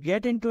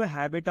get into a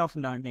habit of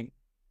learning.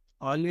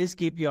 Always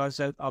keep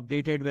yourself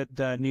updated with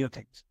the new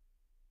things.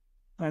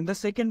 And the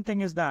second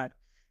thing is that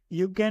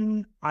you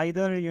can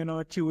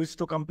either, choose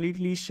to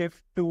completely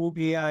shift to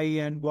AI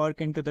and work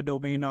into the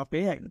domain of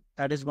AI.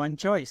 That is one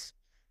choice.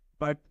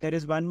 But there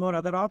is one more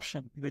other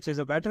option, which is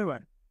a better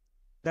one.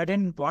 That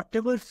in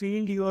whatever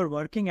field you are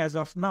working as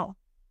of now,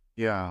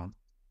 Yeah.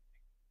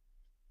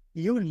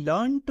 you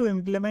learn to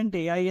implement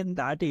AI in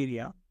that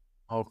area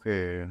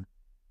Okay.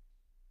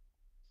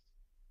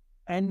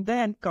 and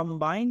then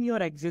combine your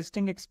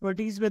existing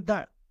expertise with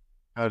that.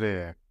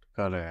 Correct.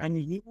 Correct.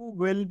 And you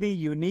will be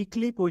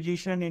uniquely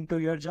positioned into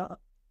your job.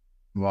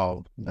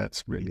 Wow,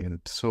 that's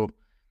brilliant. So,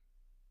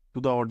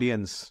 to the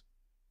audience,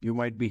 you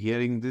might be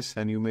hearing this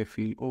and you may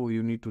feel, oh,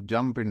 you need to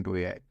jump into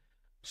AI.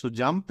 So,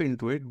 jump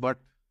into it, but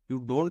you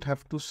don't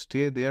have to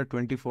stay there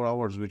 24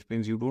 hours, which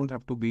means you don't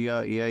have to be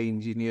a AI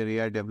engineer,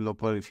 AI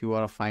developer. If you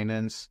are a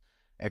finance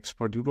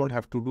expert, you don't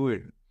have to do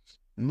it.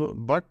 No,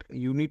 but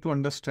you need to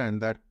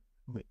understand that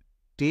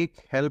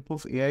take help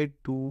of AI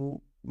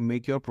to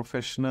make your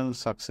professional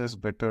success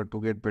better,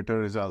 to get better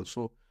results.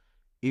 So,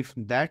 if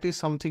that is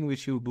something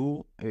which you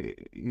do,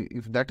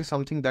 if that is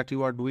something that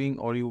you are doing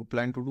or you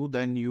plan to do,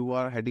 then you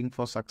are heading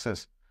for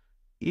success.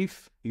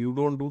 If you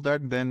don't do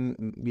that,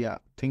 then yeah,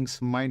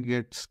 things might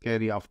get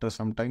scary after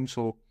some time.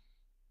 So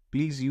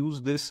please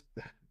use this.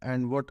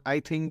 And what I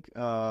think,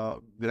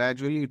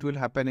 gradually it will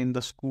happen in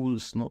the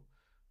schools, no,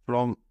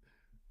 from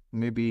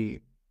maybe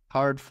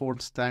third,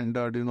 fourth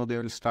standard, they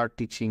will start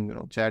teaching,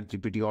 Chat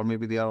GPT, or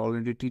maybe they are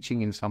already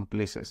teaching in some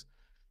places.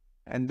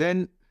 And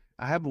then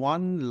I have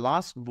one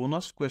last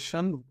bonus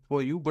question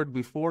for you. But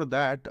before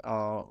that,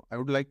 I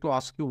would like to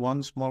ask you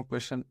one small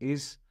question.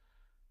 Is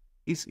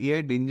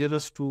AI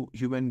dangerous to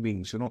human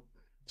beings?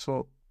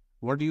 So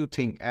what do you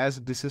think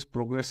as this is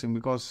progressing?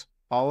 Because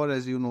power,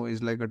 as you know,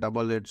 is like a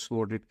double-edged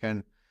sword. It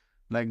can,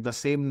 like the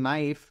same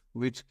knife,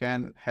 which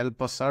can help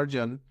a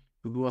surgeon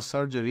to do a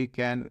surgery,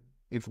 can,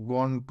 if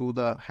gone to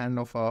the hand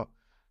of a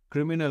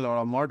criminal or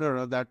a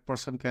murderer, that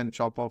person can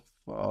chop off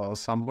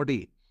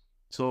somebody.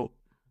 So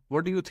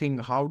what do you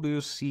think? How do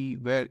you see,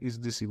 where is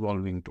this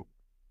evolving to?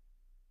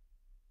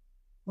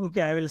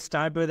 Okay, I will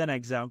start with an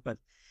example.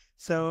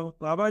 So,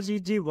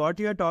 Babaji ji, what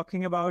you are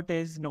talking about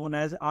is known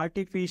as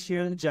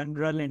artificial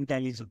general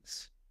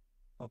intelligence,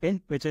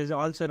 okay, which is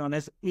also known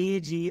as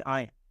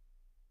AGI.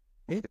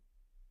 Okay?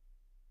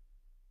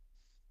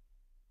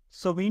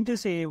 So, mean to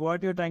say,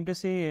 what you're trying to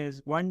say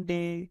is one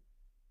day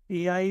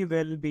AI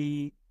will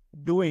be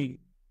doing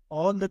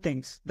all the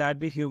things that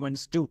we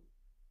humans do.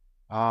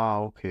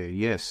 Okay.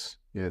 Yes.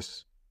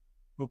 Yes.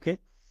 Okay.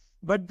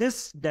 But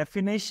this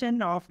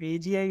definition of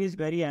AGI is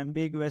very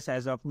ambiguous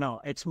as of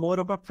now. It's more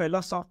of a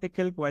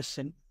philosophical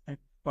question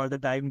for the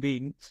time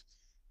being.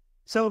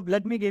 So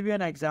let me give you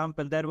an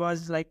example. There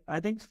was I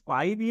think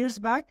 5 years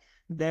back,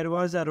 there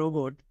was a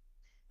robot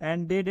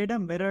and they did a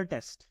mirror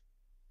test.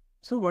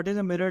 So what is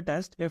a mirror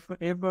test? If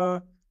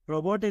a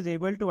robot is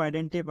able to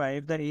identify,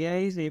 if the AI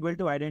is able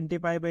to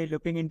identify by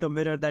looking into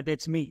mirror that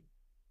it's me,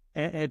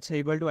 it's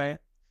able to,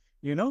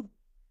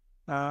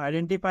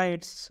 identify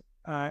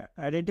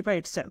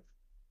itself,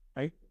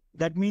 right?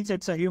 That means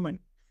it's a human.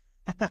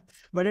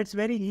 But it's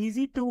very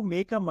easy to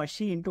make a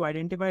machine to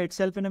identify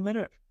itself in a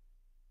mirror.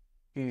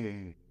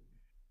 Okay.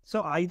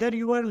 So either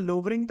you are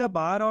lowering the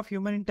bar of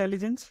human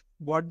intelligence,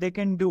 what they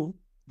can do,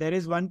 there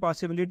is one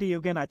possibility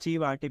you can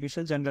achieve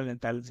artificial general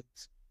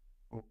intelligence.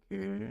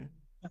 Okay.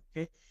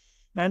 Okay.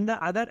 And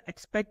the other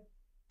aspect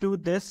to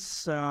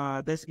this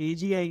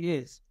AGI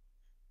is,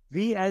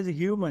 we as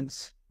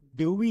humans,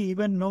 do we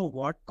even know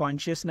what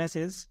consciousness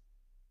is?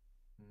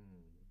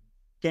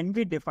 Can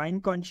we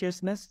define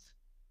consciousness?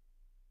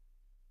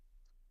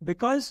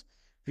 Because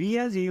we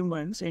as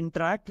humans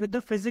interact with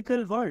the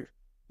physical world,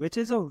 which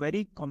is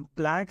very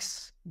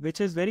complex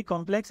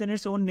in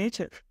its own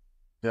nature.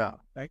 Yeah.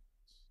 Right?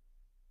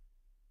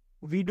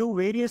 We do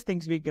various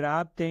things. We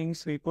grab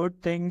things, we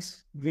put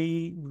things,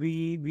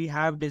 we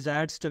have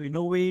desires to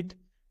innovate,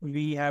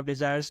 we have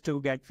desires to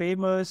get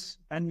famous,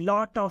 and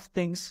lot of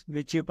things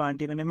which you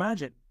can't even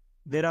imagine.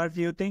 There are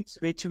few things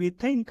which we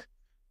think,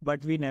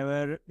 but we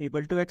never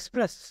able to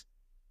express.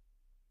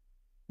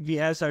 We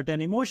have certain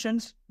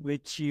emotions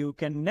which you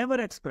can never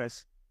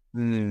express.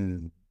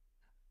 Correct.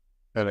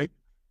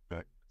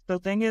 Correct. The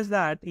thing is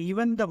that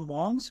even the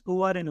monks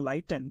who are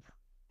enlightened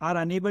are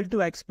unable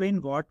to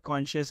explain what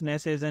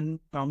consciousness is in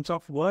terms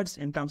of words,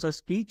 in terms of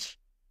speech.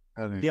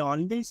 Correct. They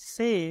always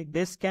say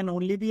this can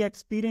only be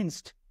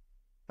experienced.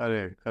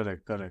 Correct.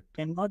 Correct. Correct.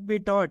 Cannot be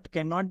taught,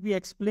 cannot be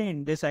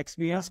explained. This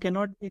experience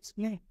cannot be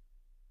explained.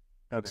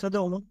 Correct. So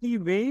the only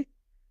way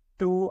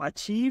to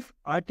achieve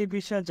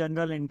artificial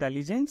general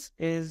intelligence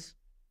is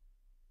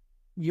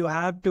you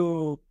have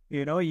to,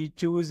 you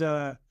choose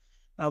a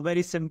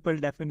very simple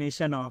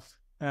definition of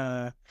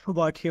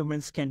what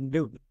humans can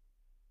do.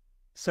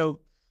 So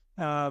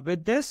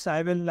with this,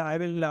 I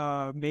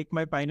will make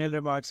my final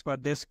remarks for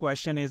this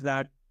question is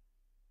that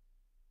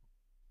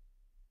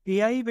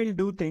AI will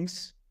do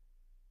things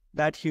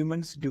that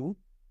humans do,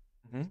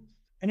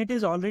 and it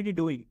is already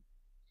doing.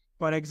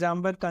 For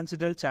example,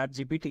 consider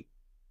ChatGPT.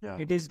 Yeah.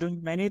 It is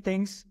doing many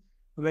things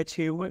which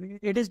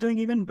it is doing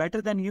even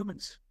better than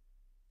humans.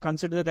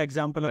 Consider the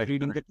example of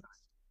reading the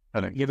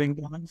class, giving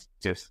the answers.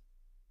 Yes.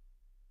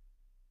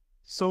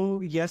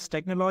 So yes,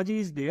 technology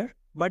is there,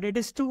 but it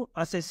is to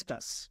assist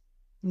us,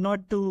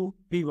 not to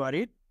be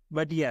worried.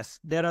 But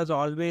yes, there is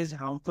always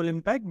harmful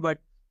impact, but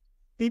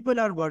people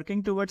are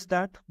working towards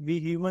that. We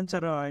humans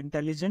are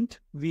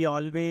intelligent. We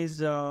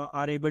always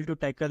are able to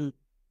tackle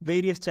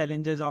various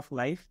challenges of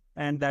life,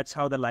 and that's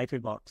how the life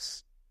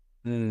evolves.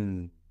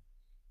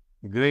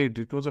 Great.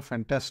 It was a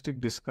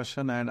fantastic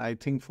discussion. And I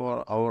think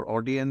for our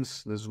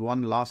audience, there's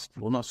one last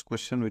bonus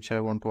question which I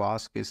want to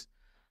ask is,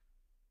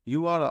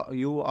 you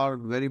are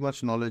very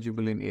much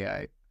knowledgeable in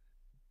AI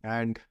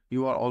and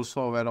you are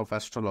also aware of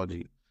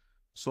astrology.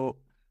 So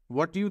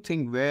what do you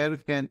think, where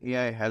can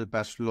AI help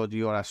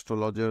astrology or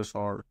astrologers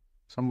or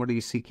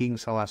somebody seeking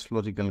some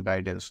astrological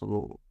guidance?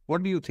 So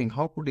what do you think?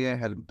 How could AI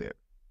help there?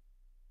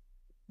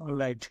 All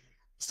right.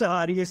 So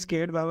are you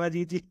scared,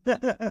 Babaji ji?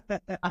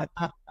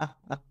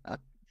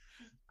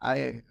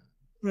 I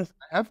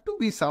have to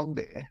be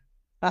someday.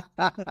 But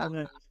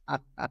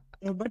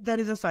there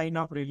is a sign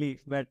of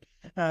relief. But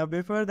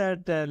before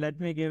that, let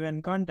me give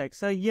in context.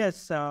 So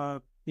yes,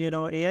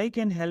 AI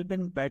can help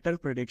in better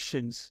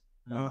predictions.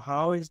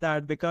 How is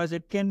that? Because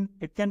it can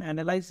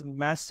analyze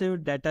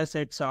massive data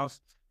sets of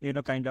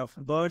kind of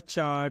birth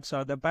charts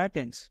or the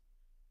patterns.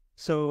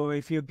 So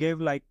if you give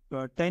like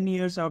 10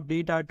 years of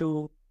data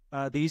to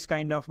these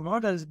kind of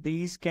models,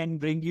 these can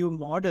bring you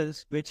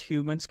models which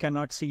humans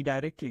cannot see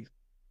directly.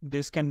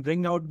 This can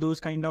bring out those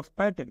kind of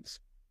patterns.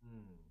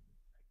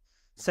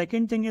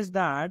 Second thing is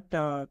that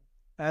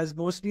as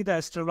mostly the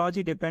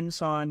astrology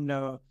depends on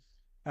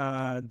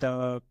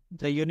the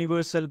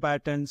universal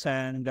patterns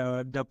and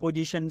the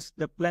positions,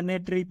 the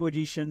planetary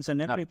positions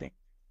and everything.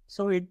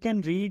 So it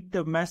can read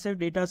the massive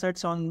data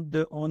sets on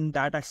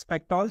that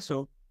aspect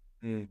also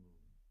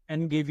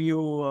and give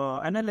you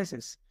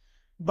analysis.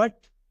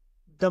 But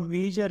the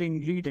major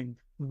ingredient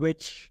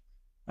which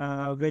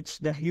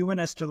the human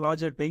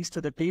astrologer brings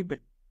to the table,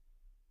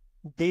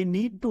 they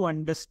need to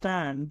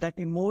understand that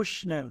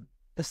emotional,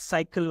 the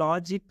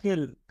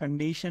psychological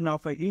condition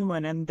of a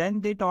human, and then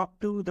they talk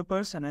to the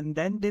person and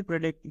then they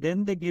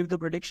give the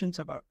predictions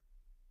about.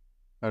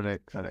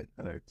 Correct.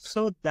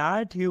 So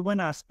that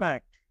human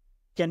aspect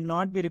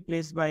cannot be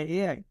replaced by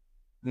AI.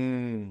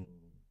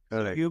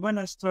 Correct. Human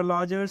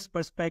astrologers'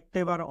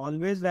 perspective are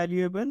always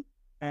valuable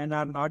and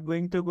are not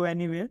going to go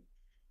anywhere.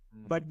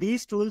 But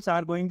these tools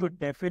are going to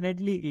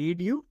definitely aid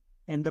you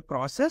in the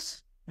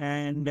process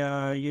and,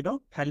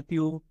 help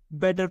you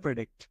better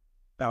predict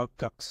the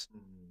outcomes.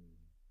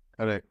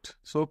 Correct.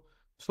 So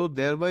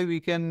thereby we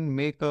can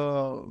make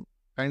a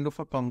kind of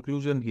a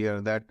conclusion here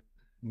that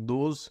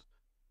those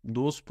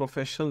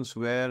professions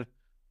where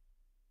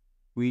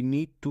we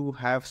need to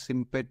have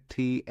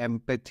sympathy,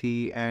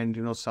 empathy,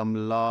 and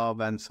some love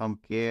and some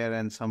care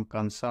and some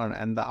concern,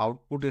 and the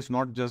output is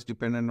not just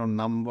dependent on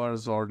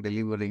numbers or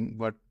delivering,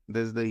 but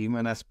there's the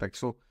human aspect.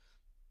 So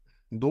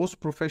those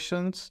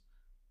professions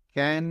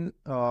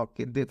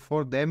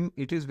for them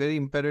it is very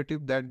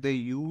imperative that they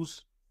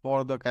use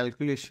for the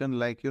calculation,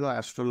 like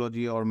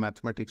astrology or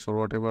mathematics or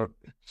whatever.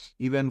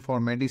 Even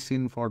for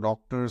medicine, for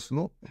doctors,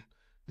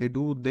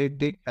 they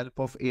take help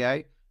of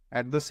AI.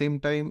 At the same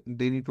time,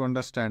 they need to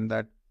understand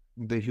that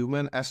the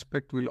human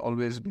aspect will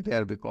always be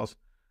there, because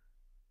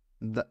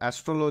the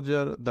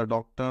astrologer, the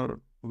doctor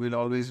will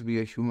always be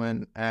a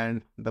human,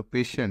 and the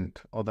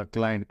patient or the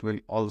client will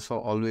also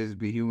always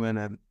be human,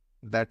 and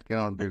that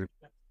cannot be.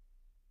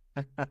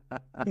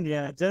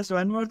 Yeah, just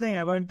one more thing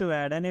I want to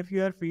add. And if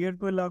you are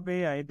fearful of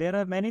AI, there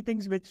are many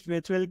things which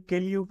will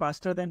kill you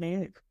faster than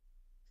AI.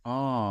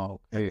 Oh,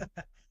 okay.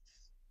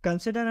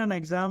 Consider an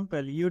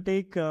example. You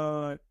take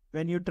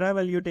when you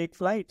travel, you take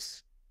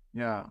flights.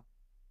 Yeah.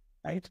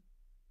 Right?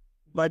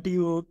 But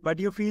you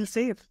feel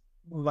safe.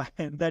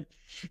 That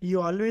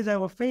you always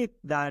have a faith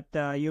that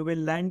you will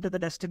land to the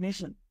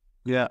destination.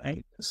 Yeah.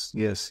 Right?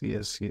 Yes.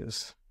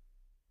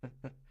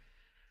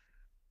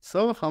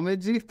 So,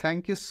 Hamidji,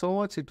 thank you so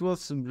much. It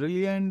was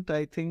brilliant.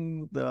 I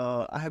think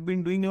I have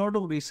been doing a lot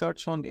of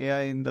research on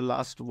AI in the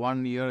last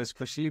 1 year,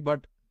 especially.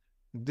 But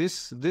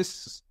this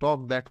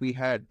talk that we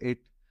had, it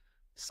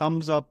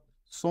sums up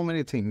so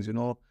many things.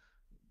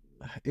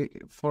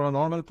 For a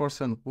normal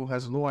person who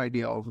has no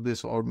idea of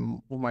this, or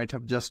who might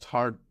have just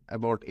heard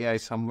about AI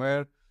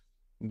somewhere,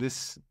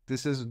 this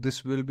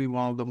will be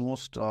one of the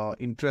most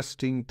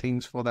interesting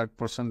things for that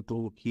person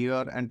to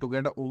hear and to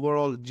get an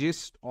overall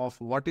gist of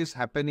what is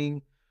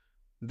happening.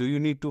 Do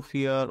you need to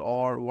fear,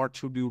 or what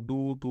should you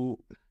do to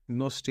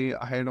stay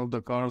ahead of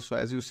the curve. So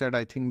as you said,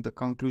 I think the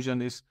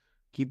conclusion is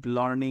keep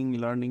learning,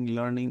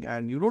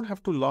 and you don't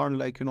have to learn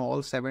like,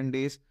 all 7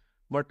 days.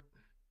 But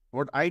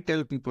what I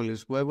tell people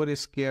is whoever is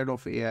scared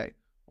of AI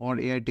or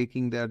AI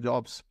taking their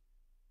jobs,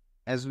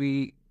 as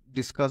we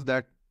discussed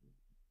that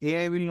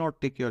AI will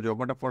not take your job,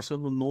 but a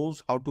person who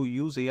knows how to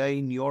use AI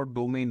in your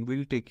domain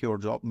will take your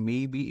job.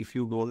 Maybe if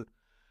you don't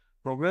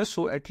progress.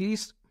 So at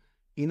least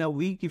in a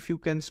week, if you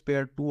can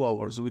spare 2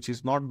 hours, which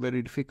is not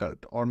very difficult,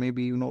 or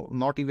maybe,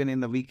 not even in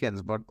the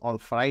weekends, but on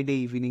Friday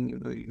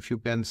evening, if you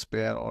can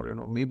spare, or,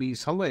 maybe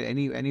somewhere,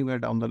 anywhere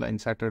down the line,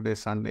 Saturday,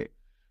 Sunday.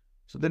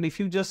 So then if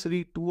you just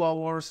read 2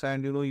 hours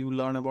and, you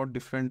learn about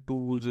different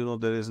tools,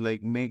 there is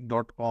like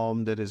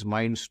make.com, there is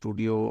Mind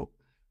Studio.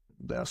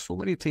 There are so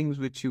many things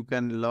which you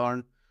can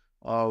learn,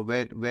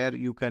 where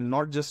you can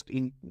not just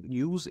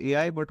use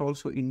AI, but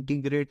also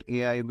integrate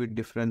AI with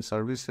different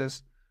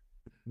services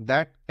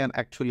that can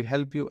actually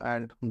help you.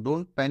 And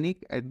don't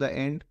panic at the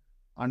end.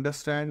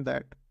 Understand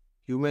that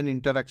human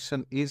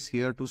interaction is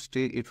here to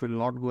stay. It will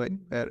not go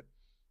anywhere.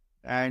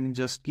 And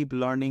just keep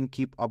learning,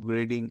 keep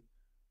upgrading,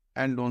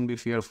 and don't be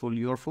fearful.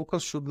 Your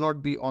focus should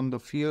not be on the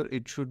fear.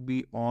 It should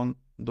be on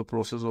the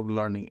process of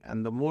learning.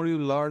 And the more you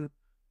learn,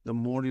 the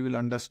more you will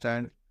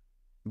understand,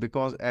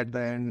 because at the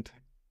end,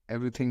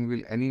 everything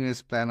will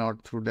anyways plan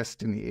out through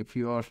destiny. If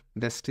your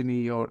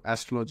destiny, your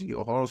astrology,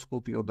 your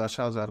horoscope, your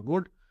dashas are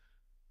good,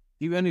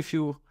 even if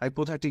you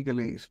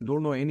hypothetically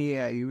don't know any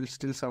AI, you will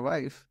still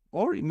survive.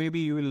 Or maybe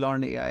you will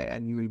learn AI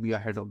and you will be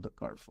ahead of the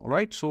curve. All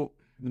right. So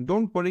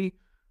don't worry.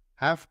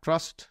 Have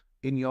trust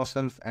in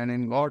yourself and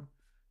in God.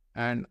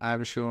 And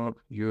I'm sure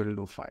you will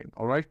do fine.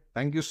 All right.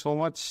 Thank you so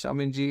much,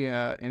 Aminji.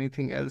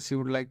 Anything else you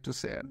would like to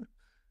say?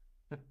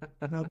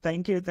 No,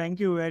 thank you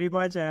very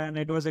much, and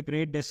it was a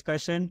great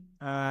discussion.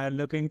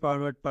 Looking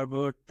forward for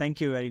both. Thank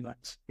you very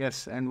much.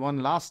 Yes, and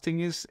one last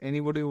thing is,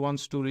 anybody who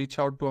wants to reach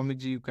out to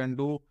Amitji, you can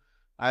do.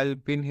 I'll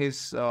pin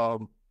his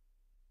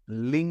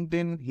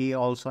LinkedIn. He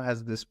also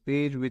has this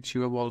page, which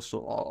you have also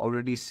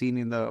already seen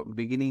in the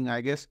beginning,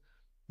 I guess.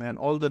 And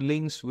all the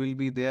links will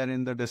be there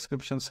in the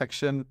description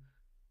section,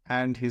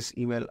 and his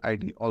email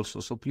ID also.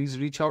 So please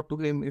reach out to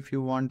him if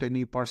you want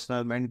any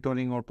personal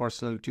mentoring or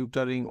personal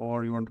tutoring,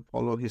 or you want to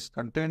follow his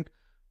content.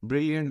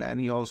 Brilliant.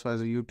 And he also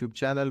has a YouTube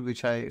channel,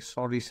 which I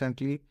saw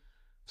recently.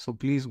 So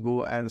please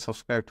go and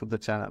subscribe to the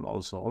channel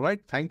also. All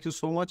right. Thank you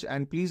so much.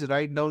 And please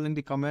write down in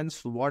the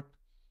comments what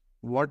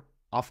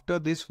after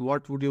this,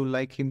 what would you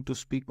like him to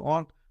speak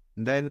on?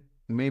 Then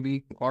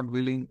maybe, God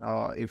willing,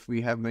 if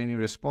we have many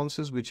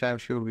responses, which I'm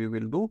sure we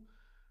will do,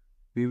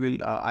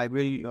 I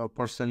will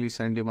personally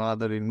send him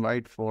another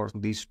invite for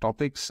these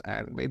topics,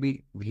 and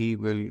maybe he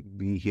will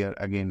be here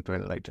again to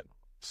enlighten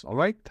us. All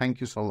right.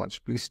 Thank you so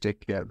much. Please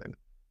take care then.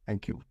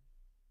 Thank you.